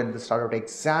expert, when they started to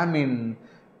examine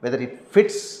whether it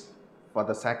fits for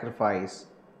the sacrifice,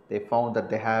 they found that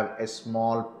they have a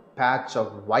small patch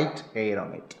of white hair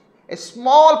on it. A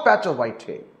small patch of white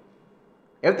hair.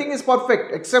 Everything is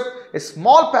perfect except a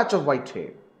small patch of white hair.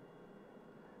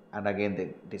 And again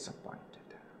they disappointed.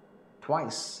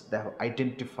 Twice they have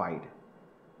identified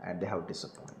and they have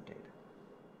disappointed.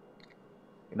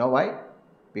 You know why?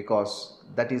 Because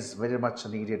that is very much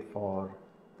needed for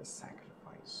the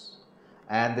sacrifice.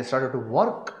 And they started to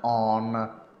work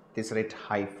on this red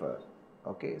heifer.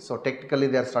 Okay, so technically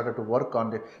they have started to work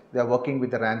on it. They are working with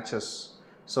the ranchers.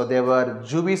 So they were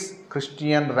Jewish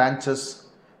Christian ranchers.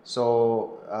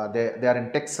 So they are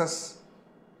in Texas.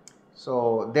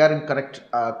 So they are in correct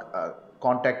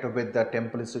contact with the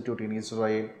Temple Institute in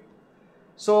Israel.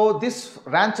 So these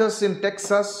ranchers in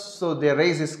Texas, so they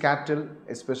raise these cattle,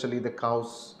 especially the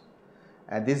cows.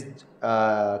 And these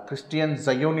Christian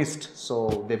Zionists,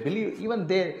 so they believe, even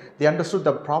they understood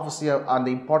the prophecy and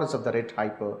the importance of the red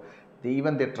heifer. They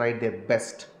tried their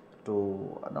best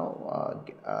to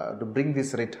to bring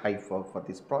this red heifer for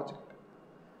this project.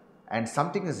 And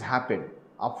something has happened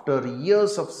after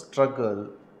years of struggle.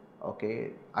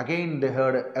 Okay, again they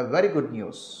heard a very good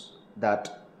news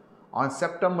that on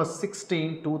September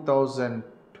 16,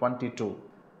 2022,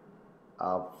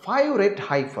 5 red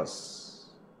heifers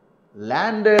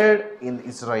landed in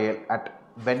Israel at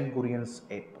Ben Gurion's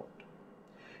airport.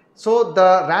 So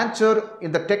the rancher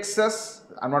in the Texas,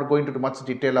 I'm not going into much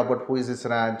detail about who is this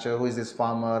rancher, who is this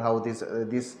farmer, how this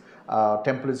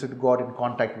Temple Institute got in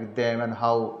contact with them, and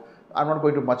how, I'm not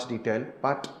going into much detail,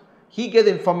 but he gave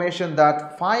the information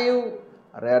that 5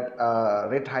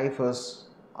 red heifers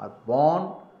are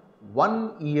born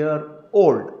 1 year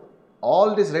old.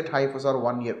 All these red heifers are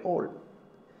 1 year old.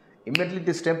 Immediately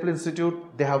this Temple Institute,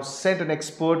 they have sent an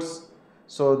experts.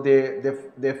 So they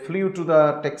flew to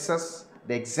the Texas,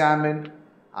 they examined,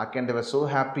 again they were so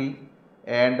happy,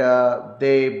 and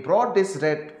they brought this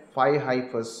red 5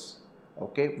 heifers,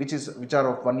 okay, which are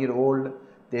of 1 year old.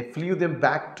 They flew them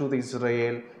back to the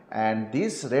Israel, and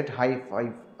these red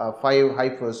 5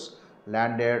 heifers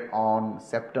landed on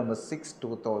September 6,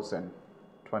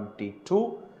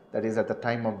 2022. That is at the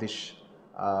time of this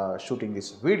shooting this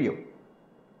video.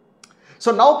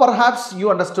 So now perhaps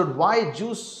you understood why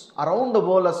Jews around the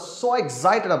world are so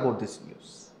excited about this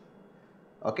news.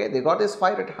 Okay, they got these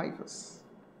 5 red heifers.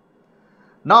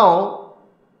 Now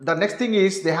the next thing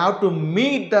is they have to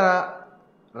meet the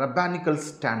rabbinical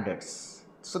standards.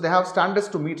 So they have standards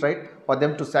to meet, right, for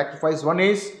them to sacrifice. One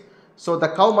is, so the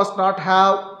cow must not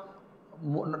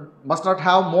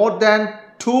have more than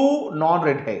 2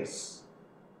 non-red hairs.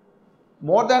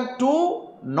 More than 2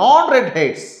 non-red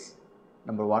hairs.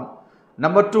 Number 1.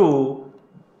 Number 2,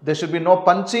 there should be no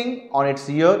punching on its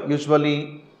ear.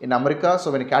 Usually in America,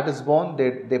 so when a cat is born,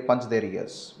 they punch their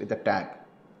ears with a tag.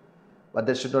 But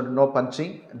there should be no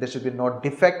punching, there should be no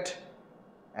defect,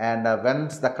 and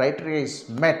once the criteria is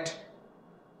met,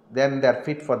 then they are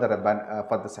fit for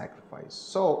the sacrifice.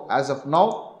 So as of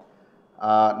now,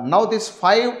 now these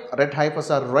 5 red heifers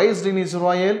are raised in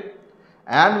Israel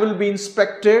and will be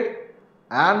inspected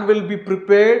and will be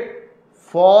prepared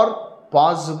for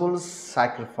possible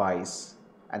sacrifice,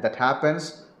 and that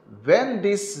happens when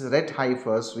these red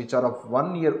heifers, which are of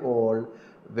 1 year old,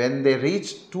 when they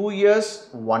reach 2 years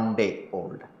 1 day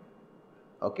old.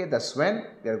 Okay, that's when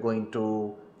they are going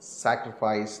to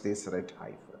sacrifice these red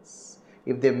heifers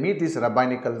if they meet these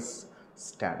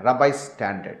rabbi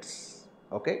standards.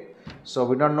 Okay, so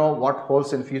we don't know what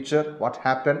holds in future, what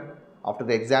happened after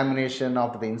the examination,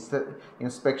 after the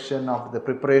inspection, after the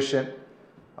preparation.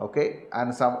 Okay,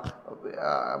 and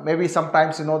maybe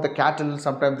sometimes the cattle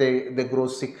sometimes they grow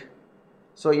sick.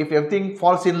 So if everything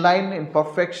falls in line in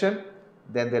perfection,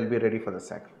 then they'll be ready for the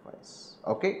sacrifice.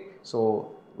 Okay,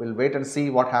 so we'll wait and see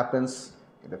what happens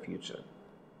in the future.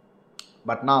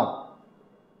 But now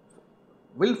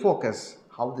we'll focus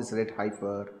how this red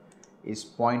heifer is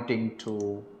pointing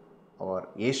to our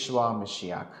Yeshua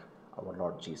Mashiach, our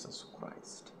Lord Jesus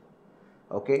Christ.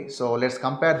 Okay, so let's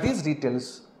compare these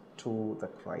details to the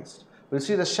Christ. We'll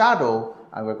see the shadow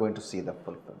and we're going to see the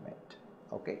fulfillment.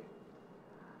 Okay.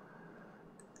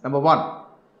 Number one.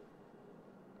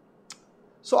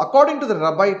 So according to the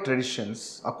rabbi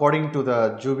traditions, according to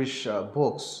the Jewish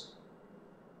books,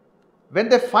 when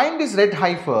they find this red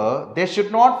heifer, they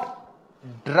should not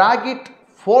drag it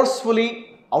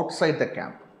forcefully outside the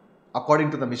camp, according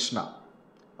to the Mishnah.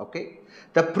 Okay,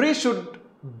 the priest should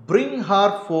bring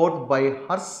her forth by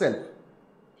herself.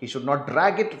 He should not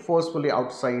drag it forcefully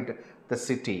outside the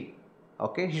city.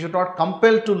 Okay, he should not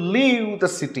compel to leave the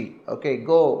city. Okay,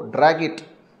 go drag it,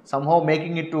 somehow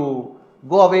making it to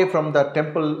go away from the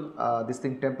temple,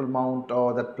 Temple Mount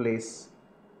or that place.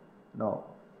 No,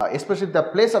 especially the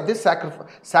place of this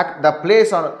the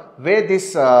place where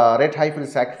this red heifer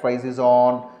is sacrificed is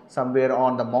on somewhere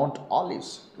on the Mount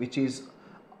Olives, which is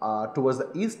towards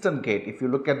the eastern gate. If you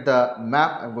look at the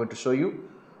map, I'm going to show you.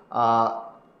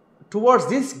 Towards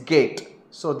this gate,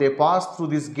 so they pass through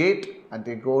this gate and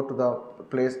they go to the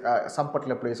place, some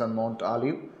particular place on Mount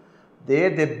Olive. There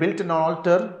they built an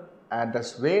altar, and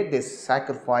that's where they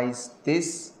sacrifice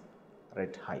this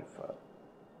red heifer.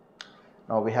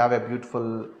 Now we have a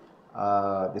beautiful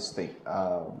parallel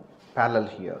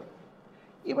here.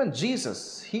 Even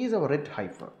Jesus, he is our red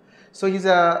heifer. So he's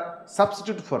a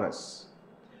substitute for us.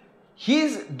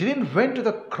 He didn't went to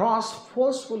the cross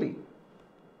forcefully.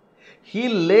 He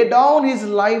laid down his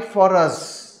life for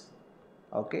us.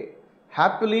 Okay,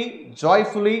 happily,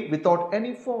 joyfully, without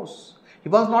any force. He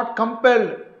was not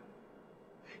compelled.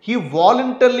 He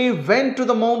voluntarily went to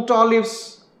the Mount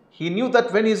Olives. He knew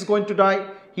that when he is going to die,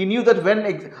 he knew that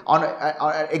when on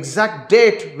an exact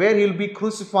date where he will be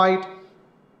crucified.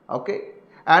 Okay,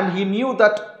 and he knew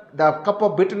that the cup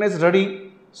of bitterness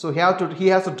ready, so he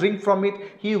has to drink from it.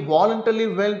 He voluntarily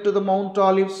went to the Mount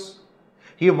Olives.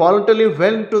 He voluntarily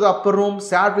went to the upper room,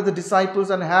 sat with the disciples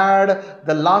and had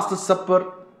the Last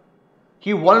Supper.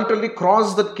 He voluntarily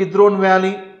crossed the Kidron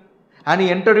Valley and he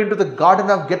entered into the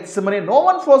Garden of Gethsemane. No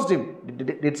one forced him.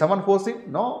 Did someone force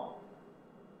him? No.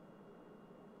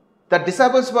 The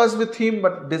disciples was with him,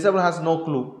 but the disciple has no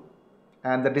clue.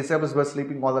 And the disciples were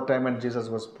sleeping all the time and Jesus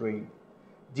was praying.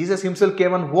 Jesus himself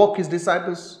came and woke his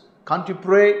disciples. Can't you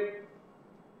pray?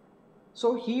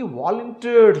 So he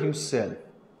volunteered himself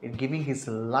in giving his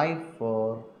life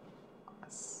for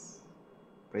us.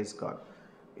 Praise God.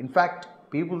 In fact,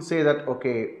 people say that,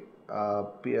 okay,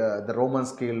 the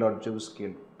Romans killed or Jews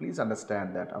killed. Please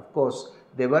understand that. Of course,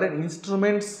 they were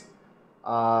instruments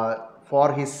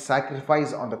for his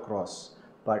sacrifice on the cross.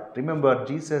 But remember,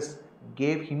 Jesus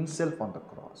gave himself on the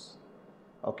cross.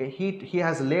 Okay, he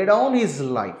has laid down his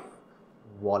life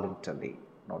voluntarily.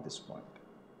 Now this point.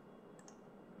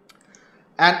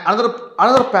 And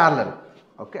another parallel.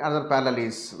 Okay, another parallel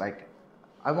is like,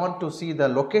 I want to see the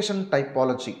location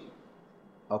typology.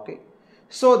 Okay,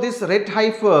 so this red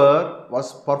heifer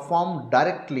was performed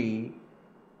directly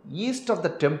east of the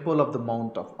temple of the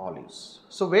Mount of Olives.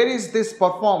 So where is this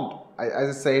performed?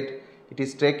 As I said, it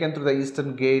is taken through the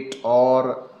eastern gate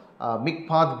or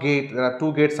Mikpath gate. There are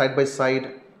two gates side by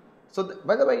side. So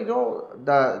by the way,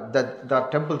 the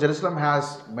temple Jerusalem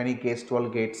has many gates,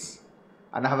 12 gates,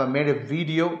 and I have made a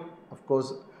video. Of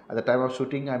course, at the time of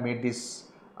shooting, I made this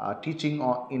teaching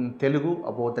in Telugu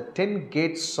about the 10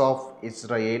 gates of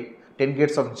Israel, 10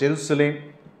 gates of Jerusalem,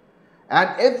 and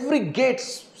every gate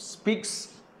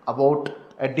speaks about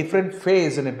a different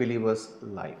phase in a believer's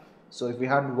life. So if you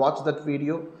haven't watched that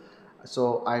video,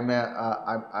 so I'm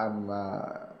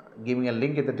giving a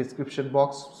link in the description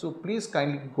box. So please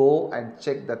kindly go and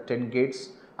check the 10 gates.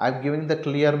 I'm giving the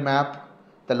clear map,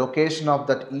 the location of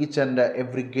that each and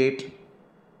every gate.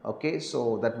 Okay,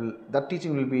 so that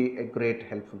teaching will be a great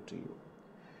helpful to you.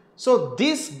 So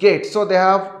this gate, so they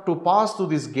have to pass through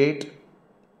this gate,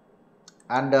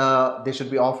 and they should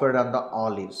be offered on the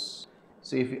olives.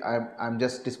 So if I'm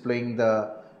just displaying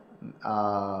the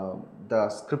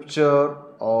scripture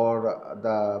or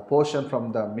the portion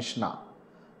from the Mishnah.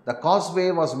 The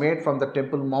causeway was made from the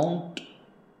Temple Mount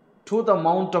to the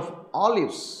Mount of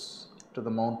Olives. To the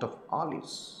Mount of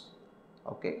Olives.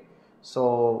 Okay.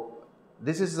 So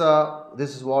this is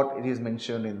what it is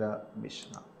mentioned in the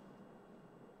Mishnah.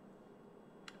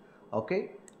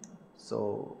 Okay.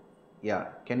 So yeah,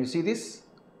 can you see this?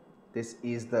 This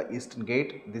is the eastern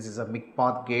gate. This is a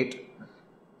Mikpath gate.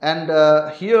 And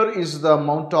here is the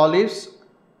Mount Olives.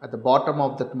 At the bottom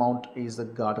of that mount is the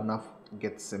Garden of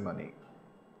Gethsemane.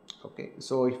 Okay,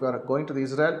 so if you are going to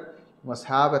Israel, you must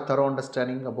have a thorough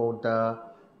understanding about the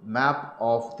map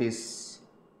of this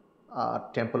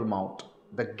Temple Mount,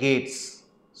 the gates.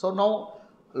 So now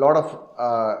a lot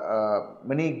of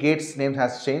many gates names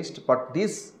has changed, but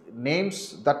these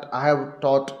names that I have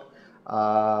taught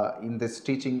in this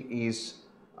teaching is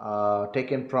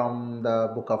taken from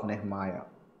the book of Nehemiah.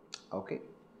 Okay,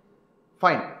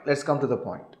 fine. Let's come to the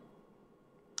point.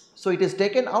 So it is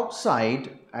taken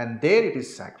outside, and there it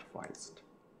is sacrificed.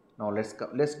 Now let's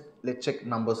check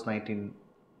Numbers 19,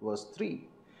 verse 3.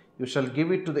 You shall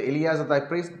give it to the Eleazar thy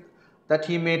priest, that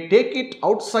he may take it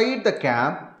outside the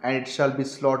camp, and it shall be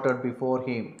slaughtered before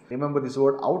him. Remember this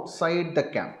word, outside the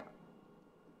camp.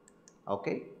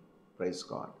 Okay, praise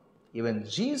God. Even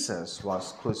Jesus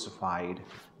was crucified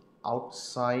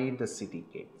outside the city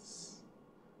gates.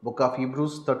 Book of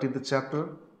Hebrews, 13th chapter,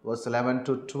 verse 11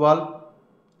 to 12.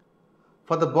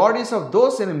 For the bodies of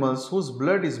those animals whose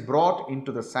blood is brought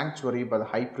into the sanctuary by the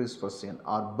high priest for sin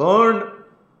are burned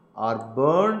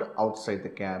outside the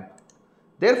camp.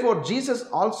 Therefore Jesus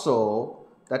also,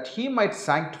 that he might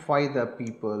sanctify the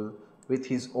people with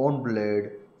his own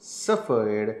blood,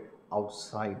 suffered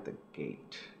outside the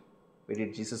gate. Where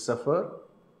did Jesus suffer?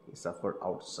 He suffered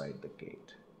outside the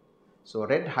gate. So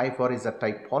red heifer is a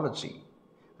typology.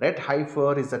 Red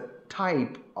heifer is a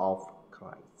type of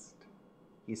Christ.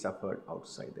 He suffered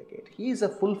outside the gate. He is a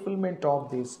fulfillment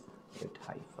of this red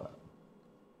heifer.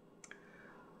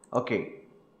 Okay,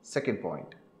 second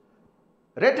point.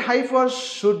 Red heifer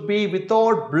should be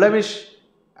without blemish,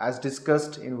 as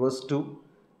discussed in verse 2.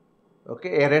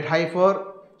 Okay, a red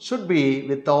heifer should be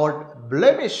without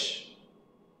blemish.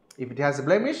 If it has a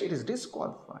blemish, it is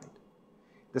disqualified.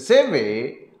 The same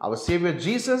way, our Savior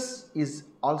Jesus is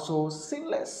also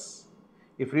sinless.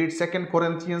 If you read 2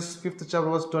 Corinthians 5th chapter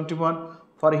verse 21,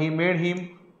 for he made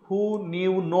him who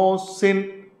knew no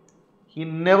sin. He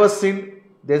never sinned.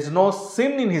 There is no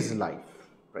sin in his life.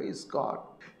 Praise God.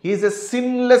 He is a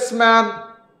sinless man.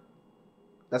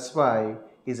 That's why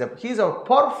he is a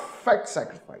perfect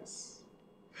sacrifice.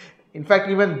 In fact,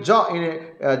 even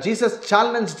Jesus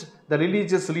challenged the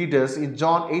religious leaders in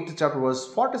John 8 chapter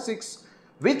verse 46.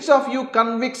 Which of you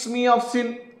convicts me of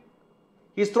sin?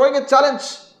 He is throwing a challenge.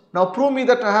 Now prove me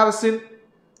that I have a sin.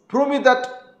 Prove me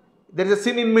that there is a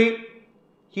sin in me.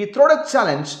 He threw a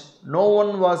challenge. No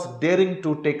one was daring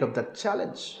to take up that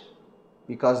challenge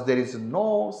because there is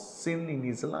no sin in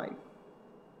his life.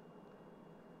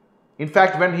 In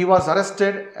fact, when he was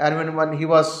arrested and when he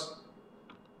was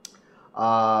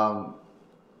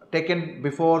taken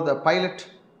before the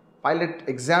Pilate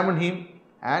examined him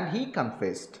and he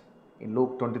confessed in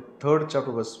Luke 23rd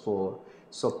chapter verse 4.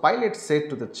 So Pilate said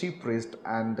to the chief priest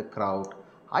and the crowd,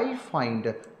 I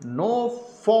find no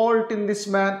fault in this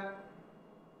man.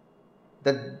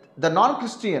 The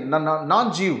non-Christian,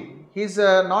 non-Jew, he's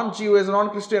a non-Jew, is a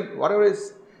non-Christian, whatever it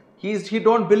is, he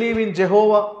don't believe in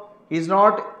Jehovah, he's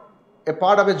not a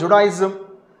part of a Judaism.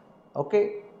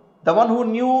 Okay, the one who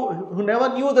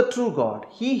never knew the true God,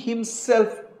 he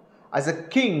himself as a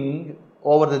king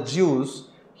over the Jews,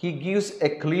 he gives a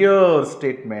clear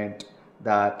statement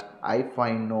that I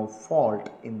find no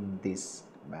fault in this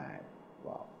man.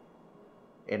 Wow.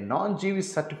 A non-Jew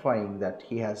is certifying that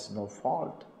he has no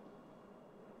fault.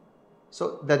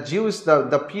 So the Jews,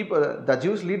 the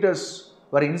Jewish leaders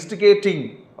were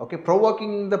instigating, okay,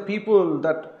 provoking the people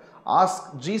that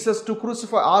ask Jesus to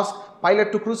crucify, ask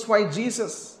Pilate to crucify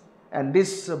Jesus. And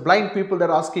these blind people, they're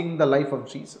asking the life of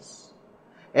Jesus.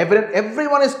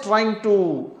 Everyone is trying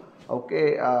to,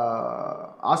 okay,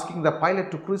 asking the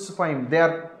Pilate to crucify him. They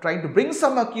are trying to bring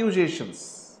some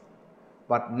accusations.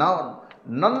 But now,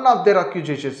 none of their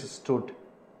accusations stood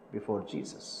before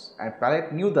Jesus. And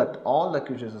Pilate knew that all the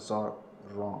accusations are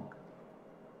wrong.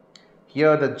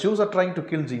 Here the Jews are trying to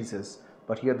kill Jesus,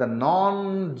 but here the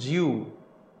non-Jew,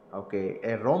 okay,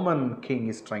 a Roman king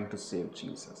is trying to save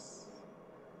Jesus.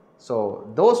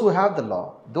 So those who have the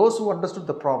law, those who understood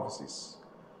the prophecies,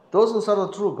 those who serve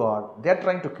the true God, they are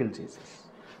trying to kill Jesus.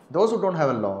 Those who don't have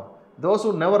a law, those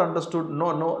who never understood,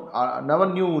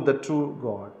 never knew the true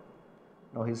God,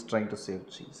 now he's trying to save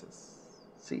Jesus.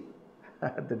 See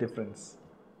the difference.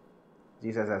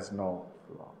 Jesus has no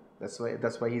flaw.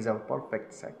 That's why He is our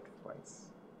perfect sacrifice.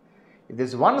 If there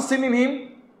is one sin in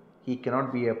Him, He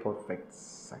cannot be a perfect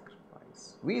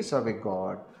sacrifice. We serve a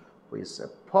God who is a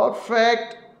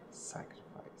perfect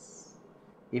sacrifice.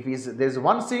 If there is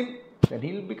one sin, then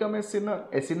He will become a sinner.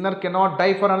 A sinner cannot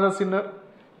die for another sinner,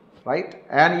 right?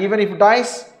 And even if he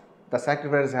dies, the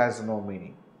sacrifice has no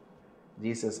meaning.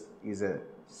 Jesus is a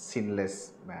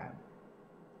sinless man.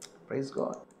 Praise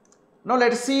God. Now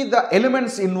let's see the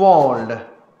elements involved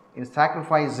in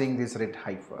sacrificing this red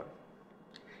heifer.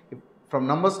 From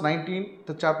Numbers 19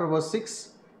 to chapter verse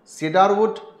 6, cedar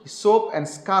wood, hyssop and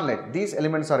scarlet, these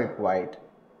elements are required,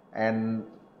 and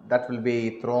that will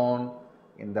be thrown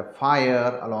in the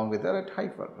fire along with the red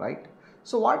heifer, right?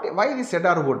 So why is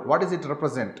cedar wood? What does it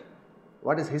represent?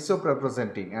 What is hyssop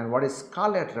representing, and what is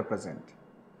scarlet represent?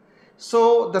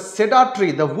 So the cedar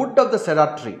tree, the wood of the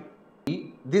cedar tree,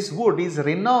 this wood is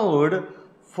renowned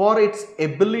for its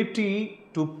ability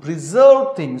to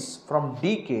preserve things from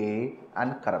decay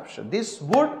and corruption. This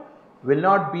wood will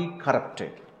not be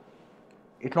corrupted.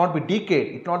 It will not be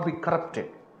decayed. It will not be corrupted.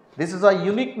 This is a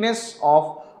uniqueness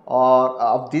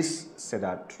of this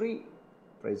cedar tree.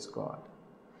 Praise God.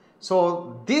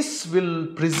 So this will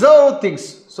preserve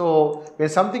things. So when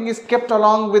something is kept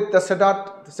along with the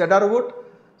cedar wood,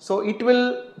 so it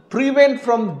will prevent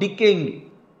from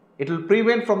decaying. It will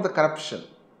prevent from the corruption.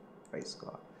 Praise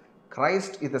God.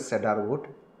 Christ is the cedar wood,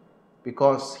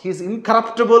 because He is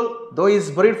incorruptible. Though He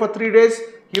is buried for 3 days,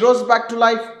 He rose back to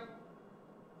life.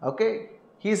 Okay.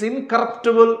 He is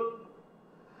incorruptible.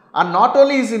 And not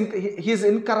only He is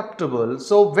incorruptible,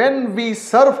 so when we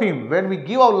serve Him, when we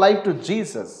give our life to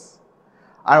Jesus,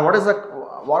 and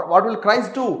what will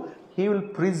Christ do? He will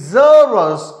preserve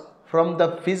us from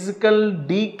the physical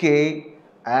decay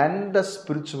and the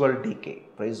spiritual decay.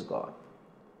 Praise God.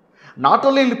 Not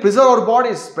only will He preserve our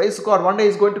bodies, praise God, one day He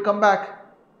is going to come back,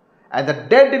 and the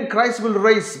dead in Christ will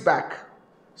rise back.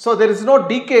 So there is no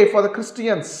decay for the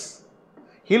Christians.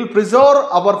 He will preserve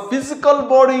our physical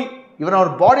body. Even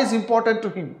our body is important to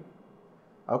Him.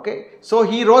 Okay. So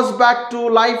He rose back to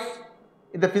life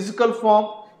in the physical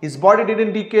form. His body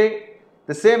didn't decay.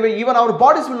 The same way, even our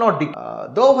bodies will not decay.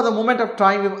 Though for the moment of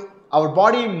time, our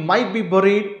body might be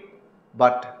buried,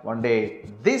 but one day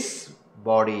this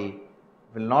body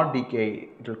will not decay.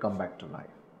 It will come back to life.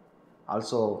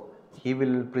 Also, He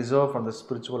will preserve from the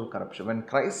spiritual corruption. When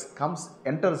Christ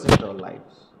enters into our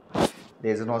lives,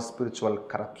 there is no spiritual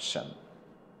corruption.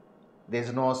 There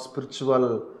is no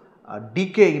spiritual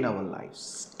decay in our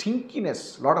lives.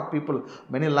 Stinkiness. A lot of people,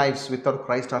 many lives without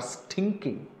Christ are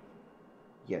stinking.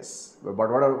 Yes. But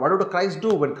what would Christ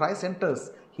do? When Christ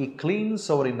enters, He cleans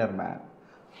our inner man.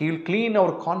 He will clean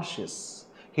our conscience.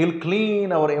 He will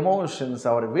clean our emotions,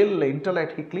 our will,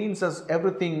 intellect. He cleans us,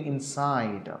 everything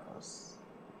inside of us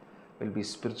will be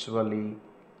spiritually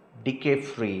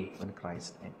decay-free when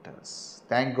Christ enters.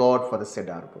 Thank God for the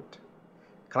cedar wood.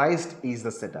 Christ is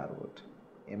the cedar wood.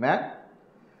 Amen.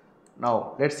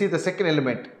 Now, let's see the second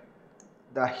element.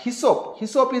 The hyssop.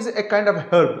 Hyssop is a kind of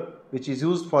herb which is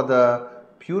used for the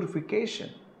purification.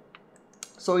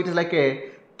 So, it is like a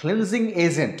cleansing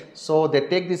agent. So, they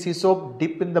take this hyssop,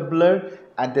 dip in the blood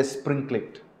and they sprinkle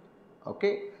it.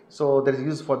 Okay. So, that is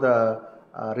used for the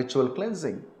ritual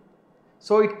cleansing.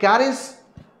 So, it carries,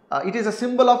 it is a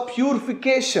symbol of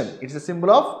purification. It is a symbol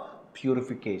of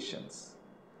purifications.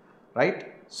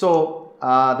 Right. So,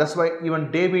 that's why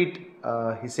even David,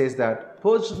 he says that,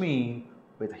 purge me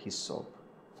with hyssop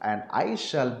and I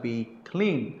shall be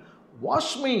clean.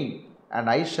 Wash me and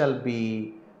I shall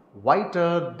be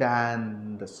whiter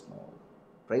than the snow.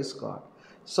 Praise God.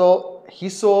 So,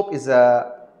 hyssop is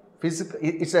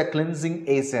it's a cleansing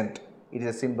agent. It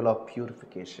is a symbol of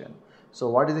purification. So,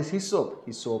 what is this hyssop?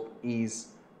 Hyssop is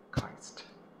Christ.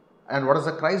 And what does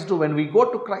the Christ do when we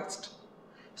go to Christ?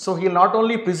 So, He will not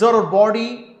only preserve our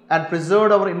body and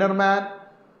preserve our inner man,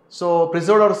 so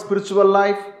preserve our spiritual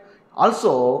life,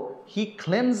 also He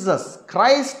cleanses us.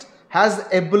 Christ has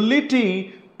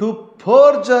ability to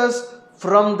purge us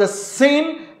from the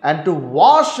sin and to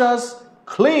wash us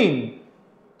clean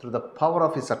through the power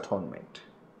of His atonement.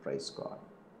 Praise God.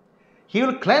 He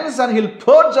will cleanse and He will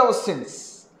purge our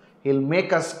sins. He will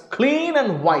make us clean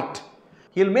and white.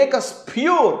 He will make us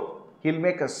pure. He will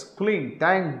make us clean.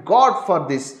 Thank God for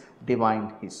this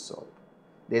divine hyssop.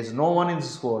 There is no one in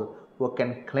this world who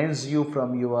can cleanse you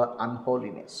from your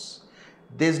unholiness.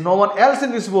 There is no one else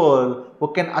in this world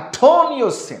who can atone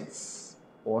your sins.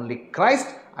 Only Christ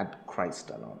and Christ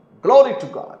alone. Glory to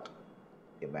God.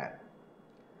 Amen.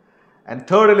 And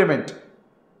third element.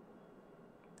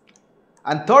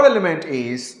 And third element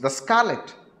is the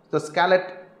scarlet. The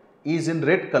scarlet is in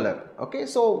red color. Okay,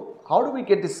 so how do we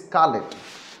get this scarlet?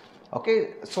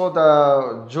 Okay, so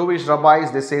the Jewish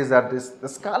rabbis, they say that the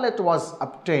scarlet was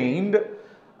obtained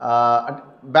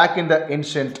back in the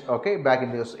ancient, back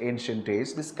in those ancient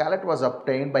days. This scarlet was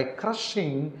obtained by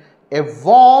crushing a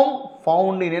worm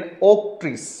found in an oak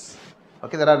trees.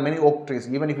 Okay, there are many oak trees.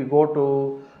 Even if you go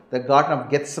to the Garden of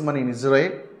Gethsemane in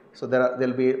Israel, so there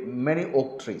will be many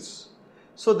oak trees.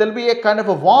 So there will be a kind of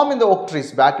a worm in the oak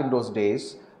trees back in those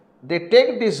days. They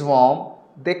take this worm,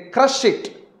 they crush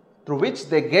it, through which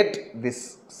they get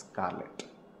this scarlet,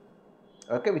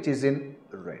 okay, which is in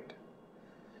red.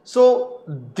 So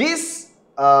this,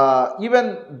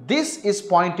 even this is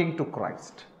pointing to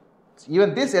Christ.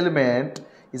 Even this element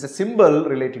is a symbol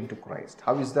relating to Christ.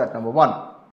 How is that? Number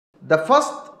one, the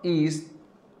first is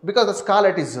because the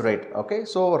scarlet is red. Okay,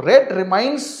 so red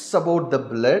reminds about the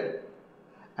blood,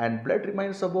 and blood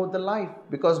reminds about the life,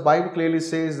 because Bible clearly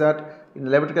says that in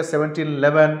Leviticus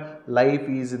 17:11, life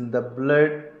is in the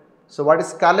blood. So what is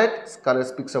scarlet? Scarlet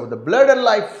speaks of the blood and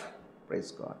life.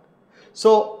 Praise God.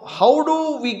 So how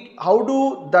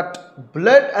do that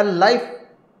blood and life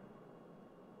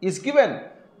is given?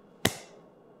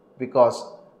 Because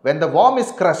when the worm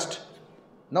is crushed,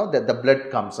 now that the blood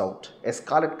comes out, a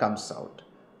scarlet comes out,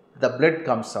 the blood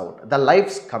comes out, the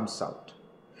life comes out.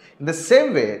 In the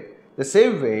same way,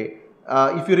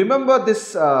 if you remember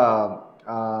this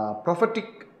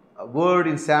prophetic word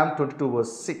in Psalm 22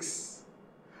 verse 6,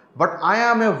 but I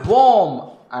am a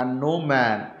worm and no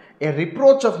man, a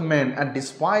reproach of men and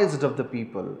despised of the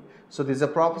people. So this is a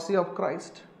prophecy of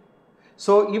Christ.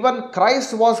 So even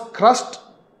Christ was crushed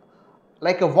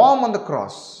like a worm on the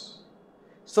cross.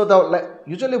 So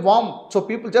usually worm, so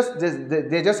people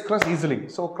they just crush easily.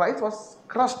 So Christ was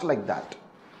crushed like that.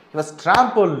 He was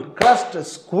trampled, crushed,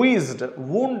 squeezed,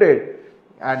 wounded,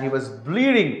 and he was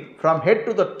bleeding from head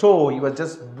to the toe. He was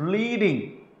just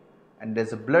bleeding, and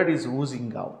the blood is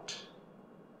oozing out.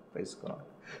 Praise God.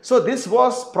 So this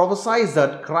was prophesied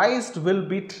that Christ will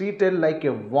be treated like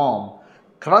a worm,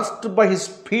 crushed by his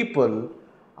people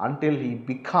until he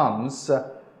becomes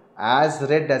as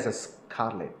red as a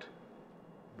scarlet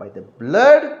by the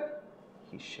blood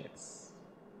he sheds.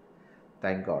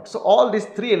 Thank God. So all these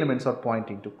three elements are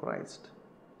pointing to Christ.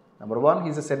 Number one, he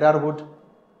is a cedar wood.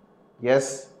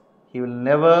 Yes, he will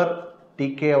never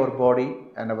decay our body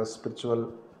and our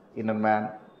spiritual inner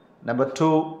man. Number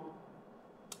two,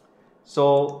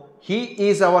 so he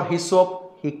is our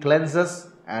hyssop. He cleanses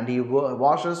and he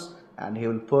washes and he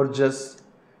will purge us.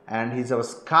 And he is our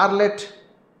scarlet,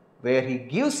 where he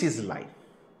gives his life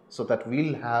so that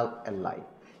we'll have a life.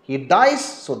 He dies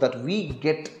so that we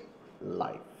get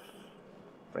life.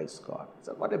 Praise God.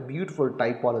 So what a beautiful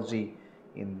typology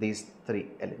in these three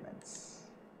elements.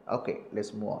 Okay,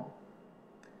 let's move on.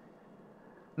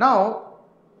 Now,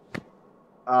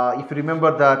 if you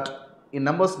remember that in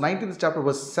Numbers 19th chapter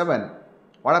verse 7,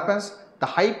 what happens? The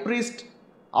high priest,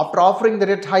 after offering the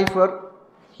red heifer,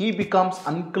 he becomes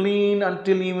unclean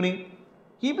until evening.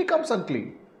 He becomes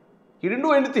unclean. He didn't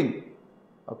do anything.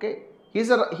 Okay, he's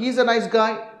a nice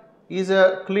guy. He's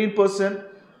a clean person,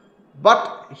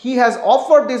 but he has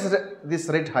offered this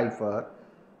red heifer,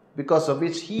 because of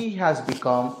which he has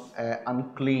become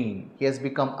unclean. He has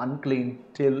become unclean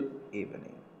till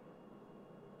evening.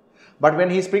 But when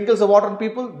he sprinkles the water on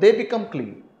people, they become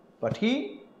clean. But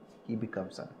he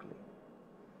becomes unclean.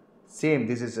 Same,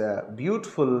 this is a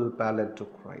beautiful parallel to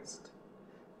Christ.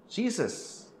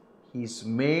 Jesus, he is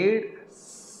made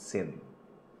sin.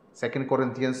 2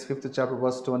 Corinthians 5th chapter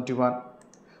verse 21.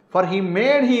 For he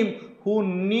made him who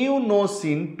knew no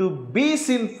sin to be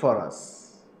sin for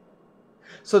us.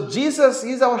 So Jesus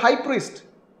is our high priest.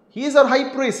 He is our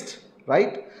high priest,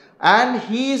 right? And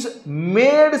he is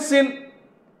made sin.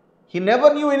 He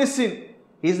never knew any sin.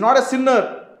 He is not a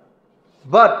sinner.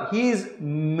 But he is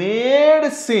made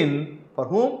sin for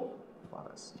whom? For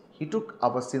us. He took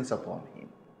our sins upon him.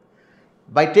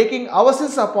 By taking our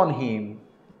sins upon him,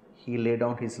 he laid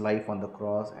down his life on the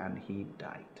cross and he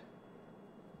died.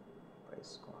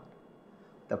 Praise God.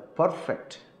 The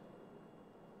perfect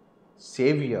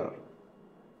Savior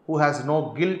who has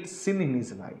no guilt, sin in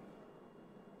his life.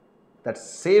 That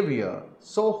Savior,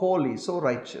 so holy, so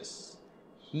righteous,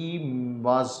 he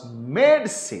was made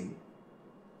sin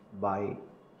by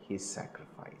his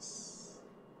sacrifice.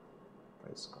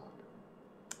 Praise God.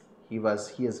 He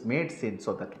has made sin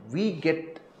so that we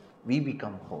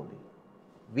become holy.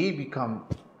 We become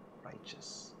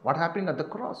righteous. What happened at the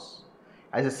cross?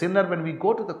 As a sinner, when we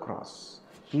go to the cross,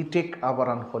 he takes our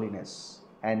unholiness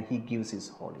and he gives his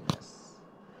holiness.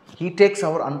 He takes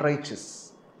our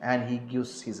unrighteous and he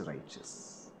gives his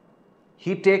righteous.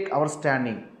 He takes our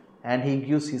standing and he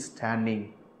gives his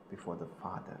standing before the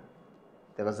Father.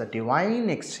 There was a divine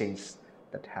exchange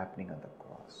that happening on the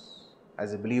cross.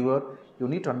 As a believer, you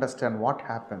need to understand what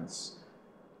happens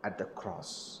at the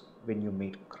cross when you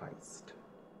meet Christ.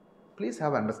 Please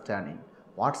have understanding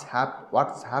what's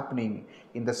happening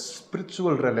in the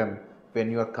spiritual realm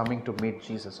when you are coming to meet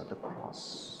Jesus at the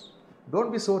cross.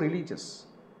 Don't be so religious.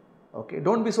 Okay,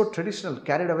 don't be so traditional,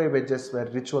 carried away with just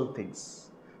ritual things.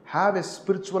 Have a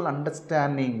spiritual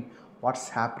understanding what's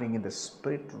happening in the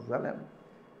spirit realm.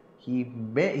 He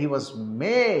is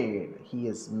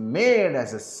made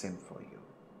as a sin for you.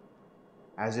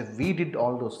 As if we did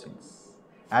all those things.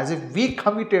 As if we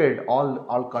committed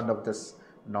all kind of this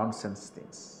nonsense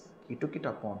things. He took it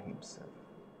upon himself.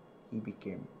 He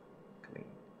became clean.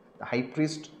 The high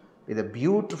priest with a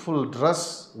beautiful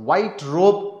dress, white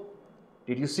robe.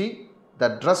 Did you see the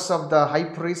dress of the high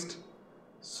priest?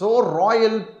 So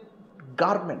royal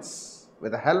garments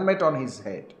with a helmet on his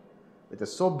head, with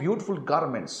so beautiful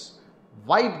garments,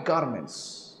 white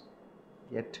garments.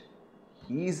 Yet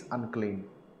he is unclean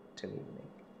till evening.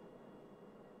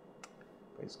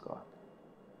 Praise God.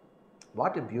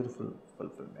 What a beautiful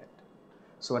fulfillment.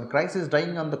 So when Christ is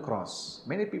dying on the cross,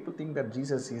 many people think that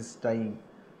Jesus is dying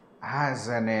as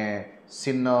a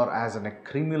sinner, as a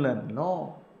criminal.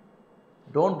 No.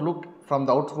 Don't look from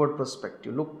the outward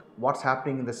perspective. Look what's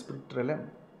happening in the spiritual realm.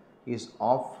 He is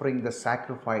offering the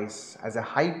sacrifice. As a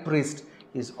high priest,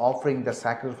 he is offering the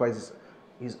sacrifice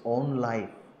his own life.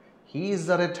 He is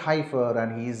the Red Heifer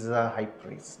and he is the high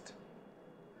priest.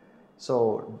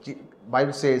 So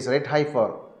Bible says Red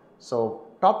Heifer. So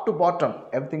top to bottom,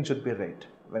 everything should be red.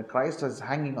 When Christ is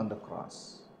hanging on the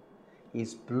cross, he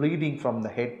is bleeding from the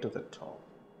head to the toe.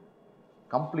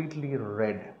 Completely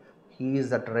red. He is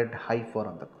that Red Heifer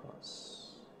on the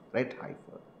cross. Red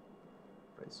Heifer.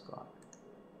 Praise God.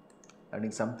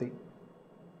 Learning something?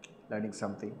 Learning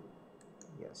something?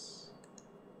 Yes.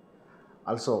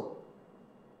 Also,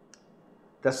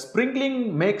 the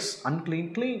sprinkling makes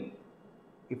unclean clean.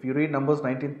 If you read Numbers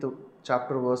 19th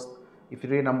chapter verse, if you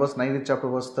read Numbers 19th chapter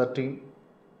verse 13,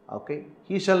 okay,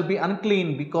 he shall be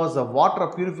unclean because the water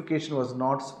of purification was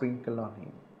not sprinkled on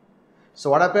him. So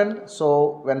what happened?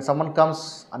 So when someone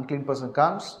comes, unclean person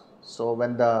comes, so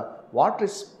when the water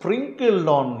is sprinkled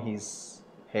on his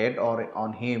head or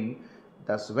on him,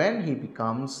 that's when he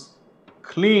becomes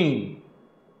clean.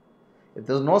 If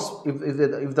there's no,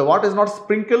 if the water is not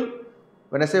sprinkled,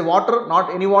 when I say water,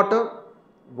 not any water,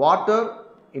 water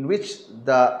in which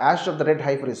the ash of the red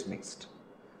heifer is mixed.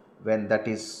 When that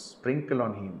is sprinkled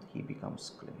on him, he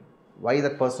becomes clean. Why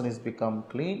that person is become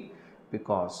clean?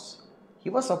 Because he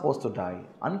was supposed to die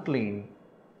unclean,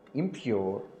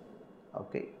 impure.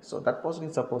 Okay, so that person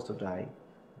is supposed to die,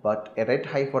 but a red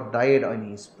heifer died in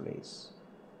his place.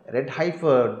 A red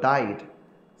heifer died,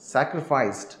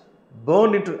 sacrificed,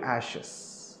 burned into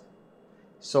ashes.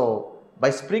 So by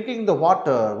sprinkling the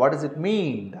water, what does it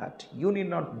mean? That you need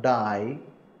not die,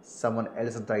 someone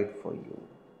else died for you.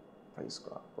 Praise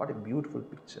God. What a beautiful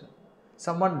picture.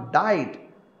 Someone died,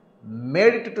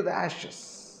 made it to the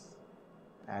ashes,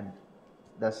 and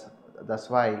that's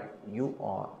why you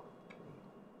are.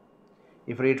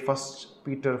 If you read 1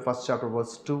 Peter 1st chapter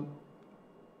verse 2,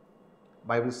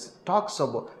 Bible talks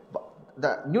about,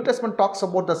 the New Testament talks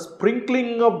about the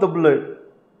sprinkling of the blood.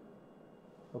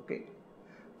 Okay.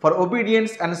 For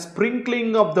obedience and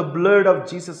sprinkling of the blood of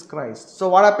Jesus Christ. So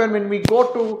what happened when we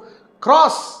go to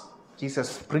cross? Jesus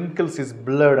sprinkles his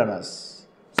blood on us,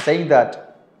 saying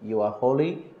that you are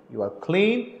holy, you are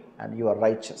clean, and you are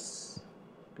righteous.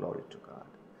 Glory to God.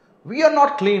 We are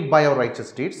not clean by our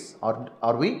righteous deeds,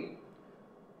 are we?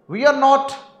 We are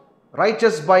not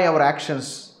righteous by our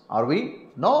actions, are we?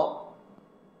 No.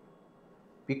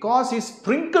 Because he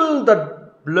sprinkled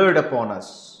the blood upon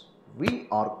us, we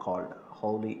are called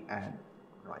holy and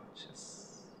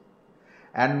righteous.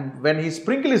 And when he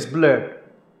sprinkled his blood,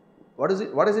 what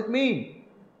does it mean?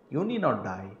 You need not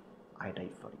die, I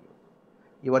died for you.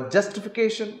 Your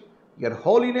justification, your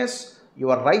holiness,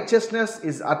 your righteousness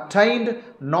is attained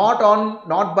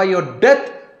not by your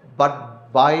death,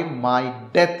 but by my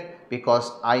death,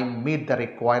 because I meet the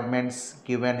requirements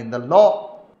given in the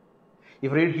law.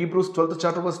 If you read Hebrews 12th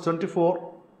chapter verse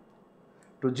 24,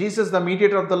 to Jesus, the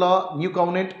mediator of the law, new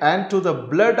covenant, and to the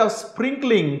blood of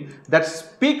sprinkling that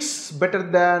speaks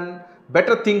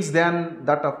better things than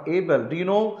that of Abel. Do you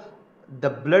know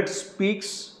the blood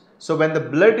speaks? So when the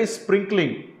blood is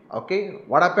sprinkling, okay,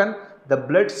 what happened? The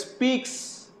blood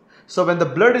speaks. So when the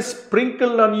blood is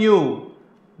sprinkled on you,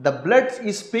 the blood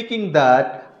is speaking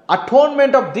that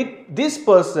atonement of this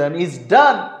person is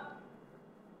done.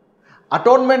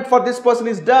 Atonement for this person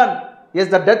is done. Yes,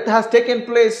 the death has taken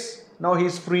place. Now he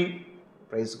is free.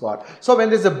 Praise God. So when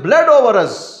there is a blood over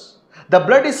us, the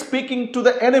blood is speaking to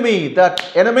the enemy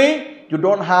that enemy, you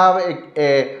don't have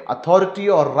a authority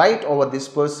or right over this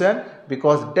person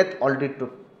because death already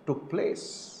took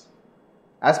place.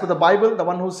 As per the Bible, the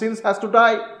one who sins has to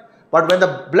die. But when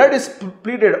the blood is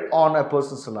pleaded on a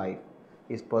person's life,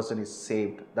 his person is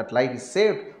saved. That life is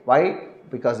saved. Why?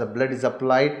 Because the blood is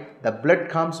applied. The blood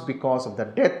comes because of the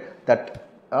death that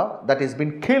has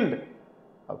been killed.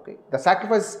 Okay. The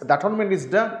sacrifice, the atonement is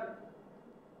done.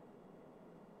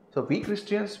 So we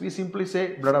Christians, we simply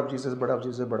say blood of Jesus, blood of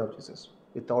Jesus, blood of Jesus,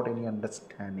 without any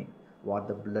understanding what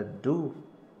the blood do.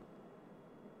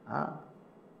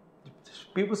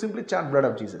 People simply chant blood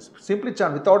of Jesus. Simply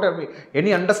chant without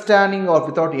any understanding or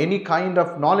without any kind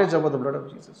of knowledge about the blood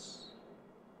of Jesus.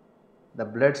 The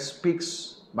blood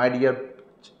speaks, my dear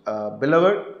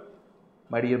beloved,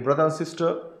 my dear brother and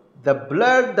sister. The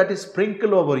blood that is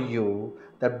sprinkled over you,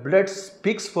 the blood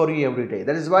speaks for you every day.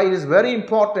 That is why it is very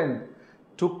important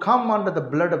to come under the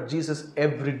blood of Jesus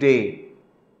every day.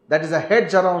 That is a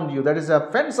hedge around you. That is a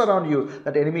fence around you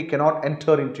that the enemy cannot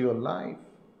enter into your life.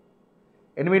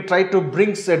 Enemy try to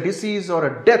bring a disease or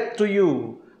a death to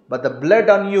you, but the blood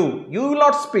on you, you will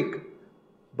not speak.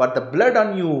 But the blood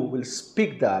on you will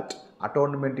speak that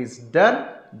atonement is done,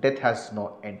 death has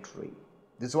no entry.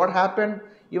 This is what happened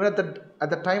even at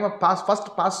the time of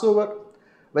first Passover.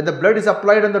 When the blood is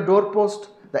applied on the doorpost,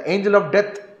 the angel of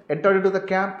death entered into the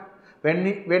camp. When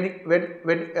he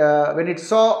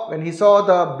saw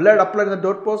the blood applied on the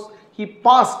doorpost, he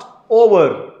passed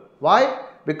over. Why?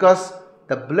 Because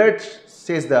the blood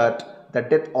says that the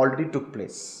death already took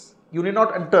place. You need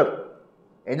not enter.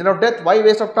 Angel of death, why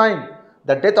waste of time?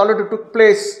 The death already took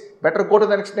place. Better go to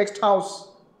the next house.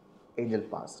 Angel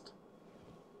passed.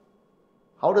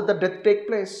 How did the death take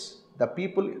place? The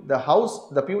people in the house,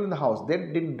 they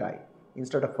didn't die.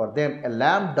 Instead of for them, a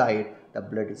lamb died, the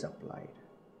blood is applied.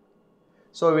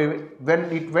 So when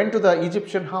it went to the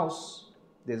Egyptian house,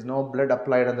 there is no blood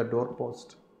applied on the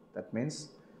doorpost. That means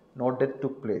no death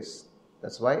took place.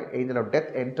 That's why angel of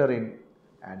death entered in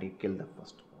and he killed the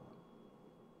firstborn.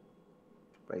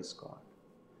 Praise God.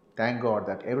 Thank God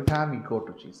that every time we go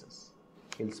to Jesus,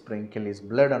 he'll sprinkle his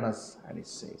blood on us and he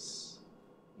says,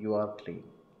 you are clean.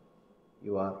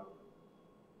 You are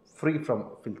free from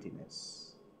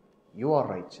filthiness. You are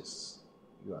righteous.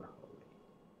 You are holy.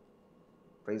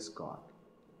 Praise God.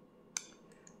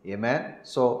 Amen.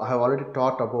 So I have already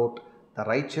taught about the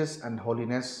righteous and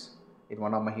holiness in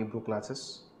one of my Hebrew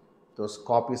classes. Those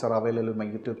copies are available in my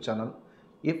YouTube channel.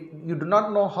 If you do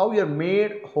not know how you are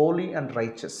made holy and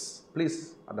righteous,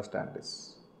 please understand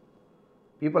this.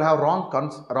 People have wrong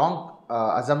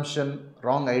assumption,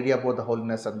 wrong idea about the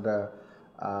holiness and the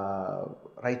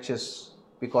righteous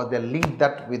because they link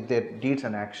that with their deeds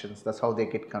and actions. That's how they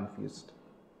get confused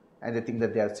and they think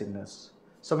that they are sinners.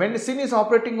 So when the sin is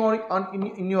operating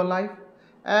in your life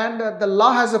and the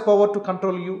law has a power to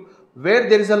control you, where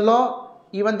there is a law,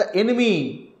 even the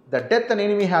enemy, the death and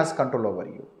enemy has control over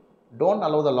you. Don't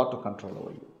allow the law to control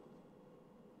over you.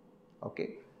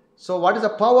 Okay. So what is the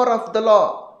power of the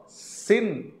law?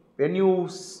 Sin. When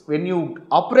you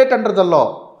operate under the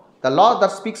law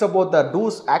that speaks about the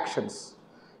do's actions.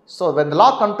 So when the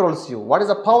law controls you, what is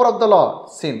the power of the law?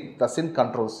 Sin. The sin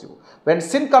controls you. When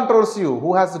sin controls you,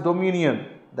 who has the dominion?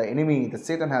 The enemy, the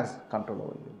Satan has control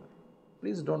over you.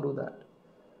 Please don't do that.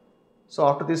 So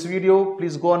after this video,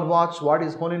 please go and watch what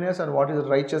is holiness and what is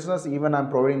righteousness. Even I am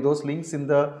providing those links in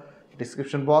the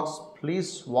description box.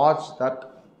 Please watch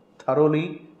that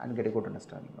thoroughly and get a good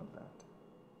understanding of that.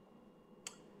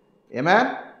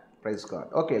 Amen. Praise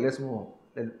God. Okay, let's move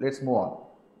on.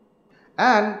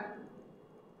 And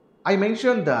I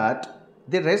mentioned that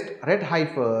the red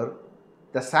heifer,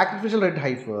 the sacrificial red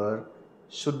heifer,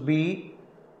 should be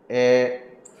a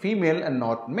female and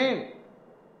not male.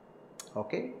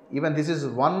 Okay, even this is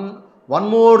one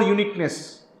more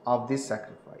uniqueness of this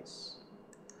sacrifice.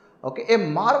 Okay, a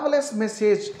marvelous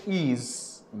message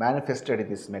is manifested in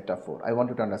this metaphor. I want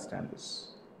you to understand this.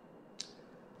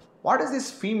 What is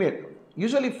this female?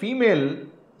 Usually female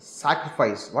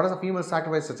sacrifice, what does a female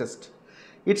sacrifice suggest?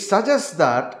 It suggests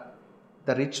that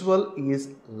the ritual is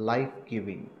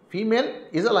life-giving. Female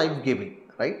is a life-giving,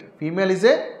 right? Female is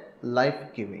a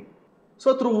life-giving.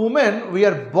 So through woman, we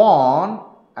are born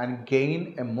and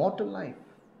gain a mortal life,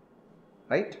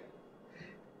 right?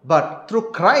 But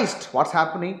through Christ, what's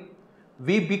happening?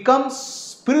 We become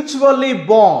spiritually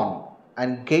born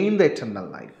and gain the eternal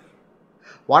life.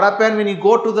 What happened when you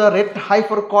go to the red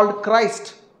heifer called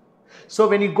Christ? So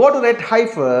when you go to red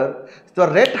heifer, the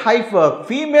red heifer,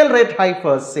 female red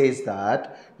heifer says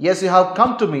that Yes, you have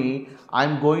come to me.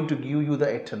 I'm going to give you the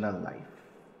eternal life.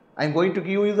 I'm going to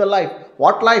give you the life.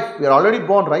 What life? We are already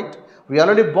born, right? We are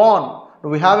already born.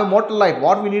 We have a mortal life.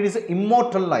 What we need is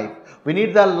immortal life. We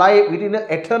need the life. We need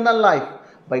the eternal life.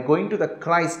 By going to the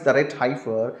Christ, the Red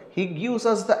Heifer, He gives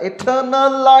us the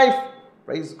eternal life.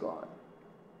 Praise God.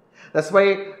 That's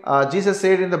why Jesus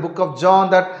said in the book of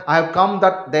John that I have come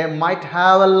that they might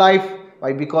have a life.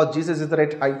 Why? Because Jesus is the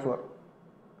Red Heifer.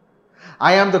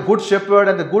 I am the good shepherd,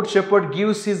 and the good shepherd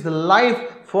gives his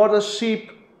life for the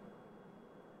sheep.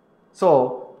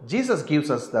 So, Jesus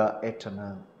gives us the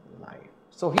eternal life.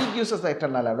 So, He gives us the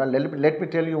eternal life. Now, let me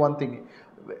tell you one thing.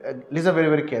 Listen very,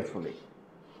 very carefully.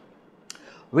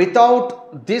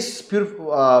 Without this purification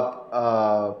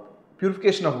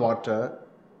of water,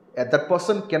 that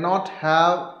person cannot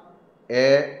have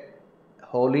a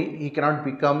holy, he cannot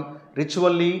become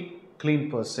ritually clean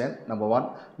person, number one.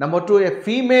 Number two, a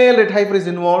female red heifer is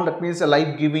involved, that means a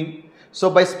life giving. So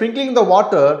by sprinkling the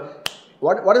water,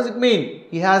 what does it mean?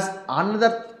 He has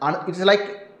another, it's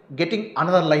like getting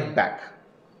another life back.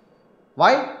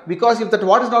 Why? Because if that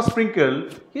water is not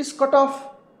sprinkled, he is cut off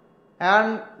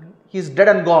and he is dead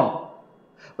and gone.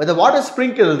 When the water is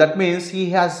sprinkled, that means he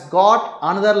has got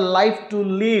another life to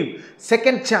live,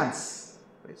 second chance.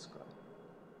 Praise God.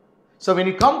 So when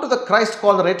you come to the Christ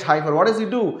called the Red Heifer, what does He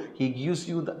do? He gives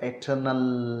you the eternal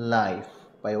life.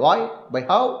 By why? By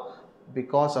how?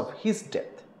 Because of His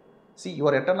death. See,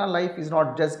 your eternal life is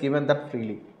not just given that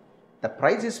freely. The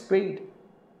price is paid.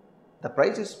 The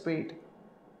price is paid.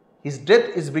 His death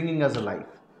is bringing us a life.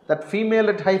 That female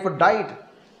Red Heifer died.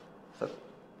 So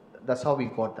that's how we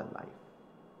got the life.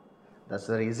 That's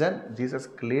the reason Jesus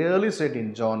clearly said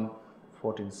in John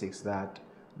 14:6 that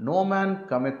no man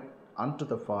cometh unto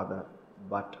the Father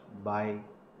but by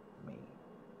me.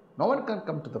 No one can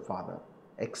come to the Father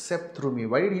except through me.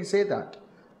 Why did He say that?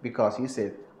 Because He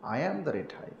said, I am the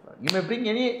Red Heifer. You may bring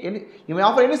you may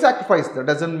offer any sacrifice that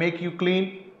doesn't make you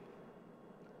clean.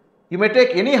 You may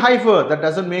take any heifer that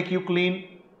doesn't make you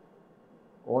clean.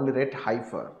 Only Red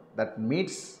Heifer that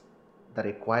meets the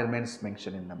requirements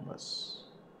mentioned in Numbers.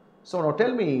 So now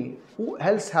tell me, who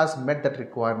else has met that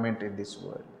requirement in this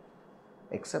world?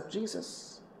 Except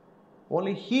Jesus.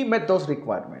 Only He met those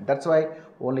requirements. That's why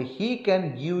only He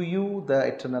can give you the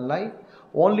eternal life.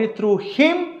 Only through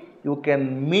Him you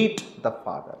can meet the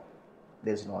Father.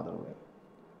 There is no other way.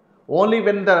 Only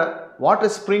when the water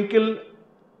is sprinkled,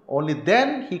 only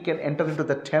then He can enter into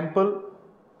the temple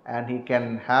and He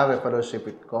can have a fellowship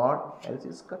with God, else He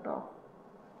is cut off.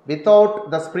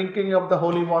 Without the sprinkling of the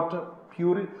holy water,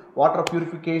 water of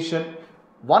purification,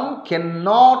 one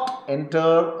cannot enter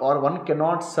or one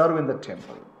cannot serve in the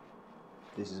temple.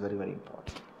 This is very, very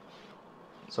important.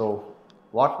 So,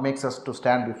 what makes us to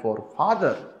stand before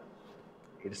Father?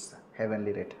 It's the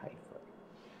heavenly Red Heifer.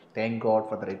 Thank God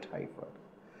for the Red Heifer.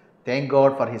 Thank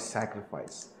God for His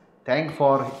sacrifice. Thank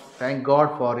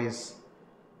God for His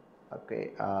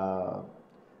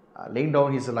laying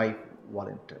down His life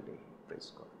voluntarily.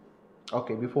 Praise God.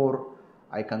 Okay, before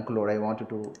I conclude, I want you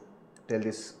to tell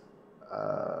this,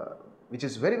 which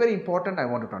is very, very important. I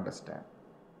want you to understand.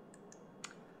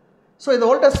 So in the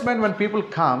Old Testament, when people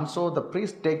come, so the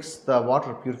priest takes the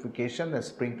water of purification, they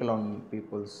sprinkle on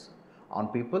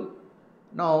people.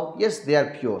 Now, yes, they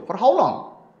are pure. For how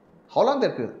long? How long they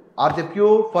are pure? Are they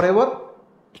pure forever?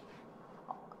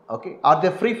 Okay. Are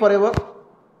they free forever?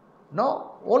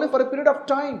 No. Only for a period of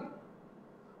time.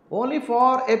 Only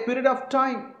for a period of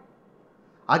time.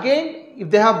 Again, if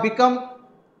they have become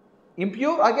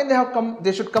impure, again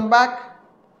they should come back.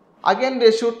 Again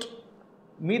they should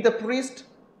meet the priest,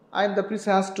 and the priest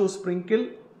has to sprinkle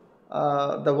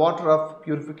the water of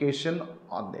purification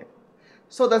on them.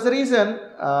 So that's the reason,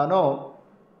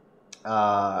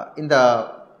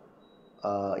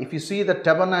 if you see the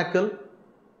tabernacle,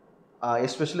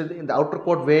 especially in the outer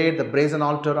court where the brazen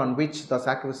altar on which the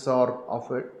sacrifices are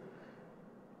offered,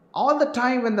 all the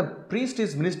time when the priest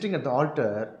is ministering at the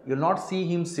altar, you will not see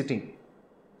him sitting.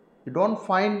 You don't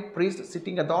find priest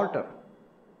sitting at the altar.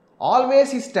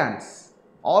 Always he stands.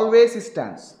 Always he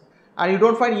stands. And you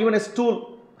don't find even a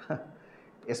stool,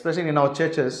 especially in our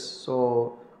churches.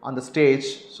 So on the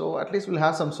stage, so at least we'll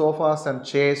have some sofas and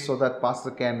chairs so that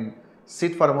pastor can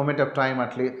sit for a moment of time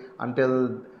at least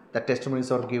until the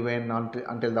testimonies are given,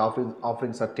 until the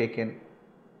offerings are taken.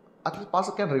 At least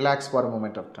pastor can relax for a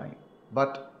moment of time.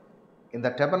 But in the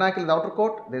tabernacle in the outer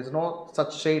court, there is no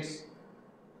such shades.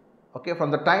 Okay, from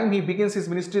the time he begins his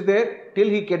ministry there till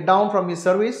he get down from his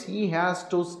service, he has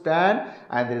to stand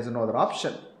and there is no other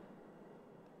option.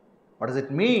 What does it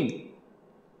mean?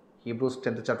 Hebrews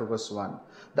 10th chapter verse 1.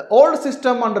 The old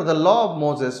system under the law of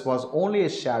Moses was only a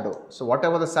shadow. So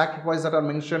whatever the sacrifices that are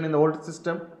mentioned in the old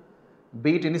system,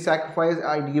 be it any sacrifice,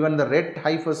 and even the red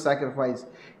heifer sacrifice,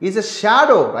 is a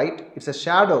shadow, right? It's a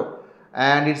shadow,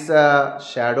 and it's a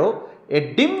shadow,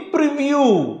 a dim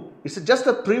preview. It's just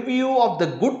a preview of the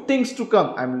good things to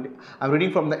come. I'm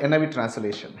reading from the NIV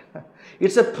translation.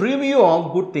 It's a preview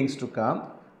of good things to come,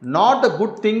 not the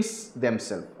good things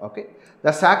themselves. Okay,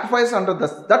 the sacrifice under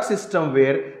that system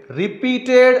were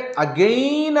repeated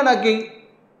again and again.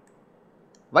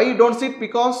 Why you don't see it?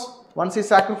 Because once he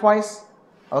sacrifice,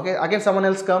 okay, again someone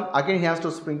else come, again he has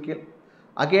to sprinkle,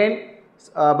 again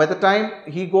by the time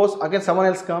he goes, again someone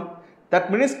else come.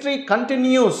 That ministry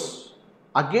continues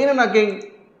again and again.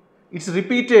 It's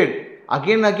repeated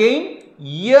again and again,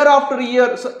 year after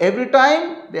year. So every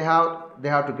time they have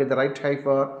to get the right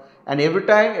heifer, and every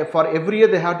time, for every year,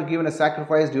 they have to give a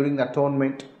sacrifice during the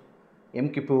atonement, Yom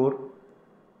Kippur.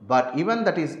 But even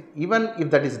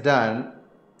if that is done,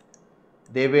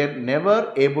 they were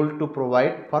never able to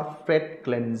provide perfect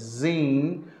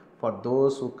cleansing for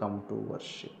those who come to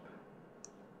worship.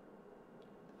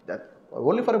 That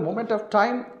only for a moment of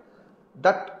time,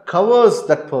 that covers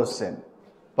that person,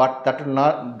 but that will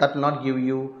not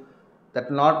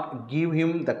give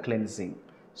him the cleansing.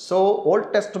 So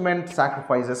Old Testament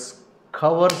sacrifices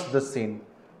covers the sin,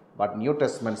 but New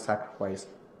Testament sacrifice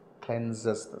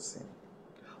cleanses the sin.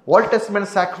 Old Testament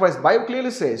sacrifice, Bible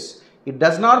clearly says, it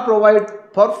does not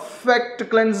provide perfect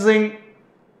cleansing.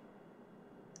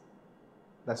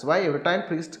 That's why every time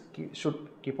priest should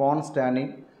keep on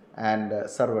standing and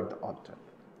serve at the altar.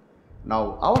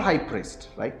 Now our high priest,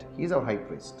 right? He is our high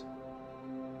priest.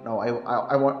 Now I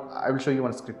will show you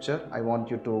one scripture. I want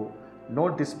you to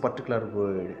note this particular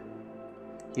word.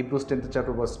 Hebrews 10th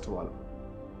chapter verse 12.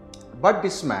 But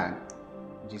this man,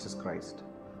 Jesus Christ,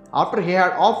 after he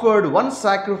had offered one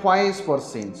sacrifice for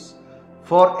sins,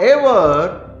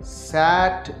 forever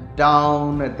sat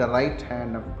down at the right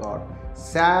hand of God.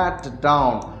 Sat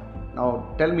down.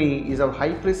 Now tell me, is our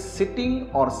high priest sitting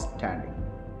or standing?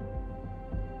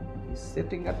 He's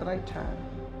sitting at the right hand.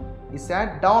 He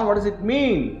sat down. What does it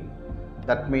mean?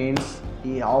 That means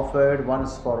he offered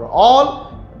once for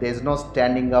all. There is no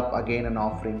standing up again and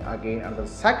offering again another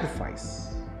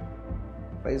sacrifice.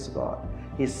 Praise God.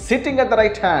 He's sitting at the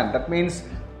right hand. That means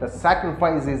the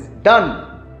sacrifice is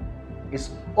done. It's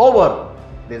over.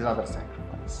 There is another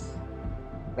sacrifice.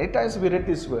 Many times we read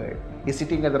this word. He's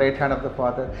sitting at the right hand of the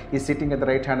Father. He's sitting at the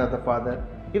right hand of the Father.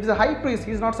 If he's a high priest,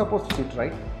 he's not supposed to sit,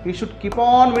 right? He should keep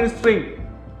on ministering.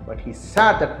 But he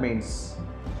sat, that means.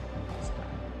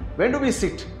 When do we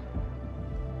sit?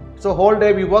 So whole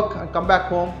day we work and come back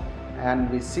home and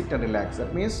we sit and relax.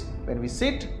 That means when we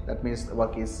sit, that means the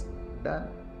work is done.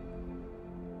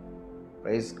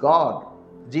 Praise God.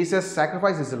 Jesus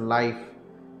sacrificed his life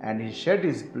and he shed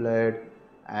his blood,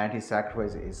 and his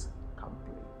sacrifice is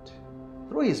complete.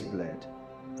 Through his blood,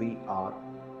 we are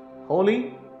holy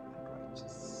and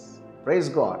righteous. Praise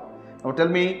God. Now tell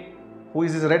me, who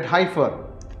is this red heifer?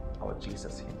 Our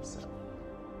Jesus himself.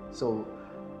 So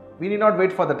we need not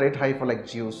wait for the red heifer like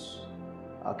Jews,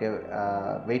 okay,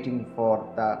 waiting for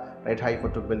the red heifer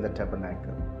to build the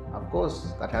tabernacle. Of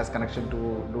course, that has connection to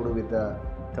do with the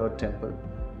third temple.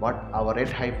 But our red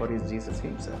heifer is Jesus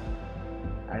himself,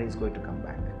 and he's going to come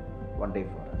back one day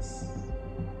for us.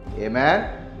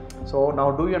 Amen. So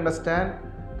now do you understand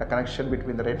the connection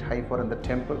between the red heifer and the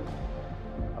temple?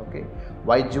 Okay.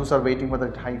 Why Jews are waiting for the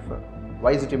red heifer?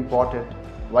 Why is it important?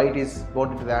 Why it is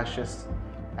burned into the ashes?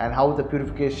 And how the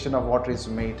purification of water is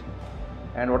made?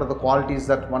 And what are the qualities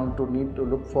that one to need to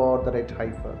look for the red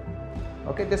heifer?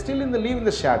 Okay, they still live in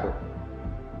the shadow.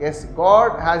 Yes,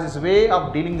 God has his way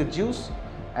of dealing with the Jews,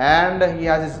 and he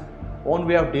has his own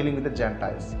way of dealing with the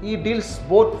Gentiles. He deals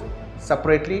both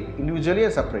separately, individually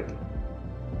and separately.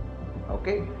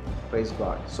 Okay, praise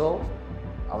God. So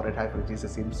our red heifer is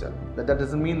Jesus himself. That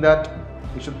doesn't mean that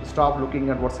we should stop looking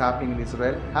at what's happening in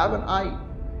Israel. Have an eye.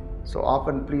 So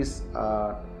often, please,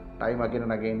 time again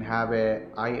and again, have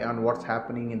an eye on what's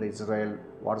happening in the Israel,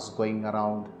 what's going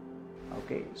around.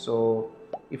 Okay, so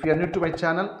if you are new to my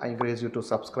channel, I encourage you to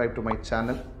subscribe to my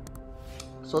channel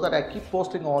so that I keep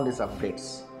posting all these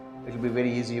updates. It will be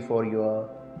very easy for your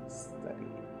study.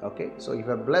 Okay, so if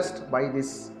you are blessed by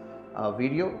this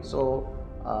video, so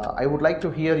I would like to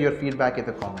hear your feedback in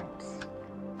the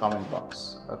comment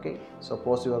box. Okay, so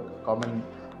post your comment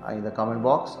in the comment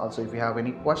box. Also, if you have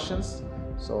any questions,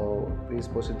 so please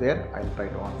post it there. I will try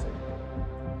to answer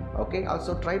it. Okay,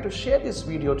 also try to share this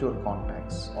video to your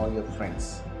contacts or your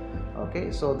friends.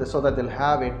 Okay, so that they'll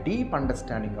have a deep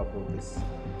understanding about this.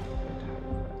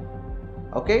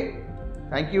 Okay,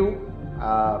 thank you.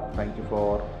 Thank you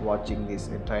for watching this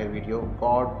entire video.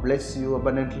 God bless you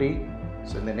abundantly.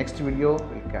 So in the next video,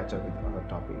 we'll catch up with another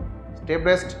topic. Stay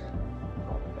blessed.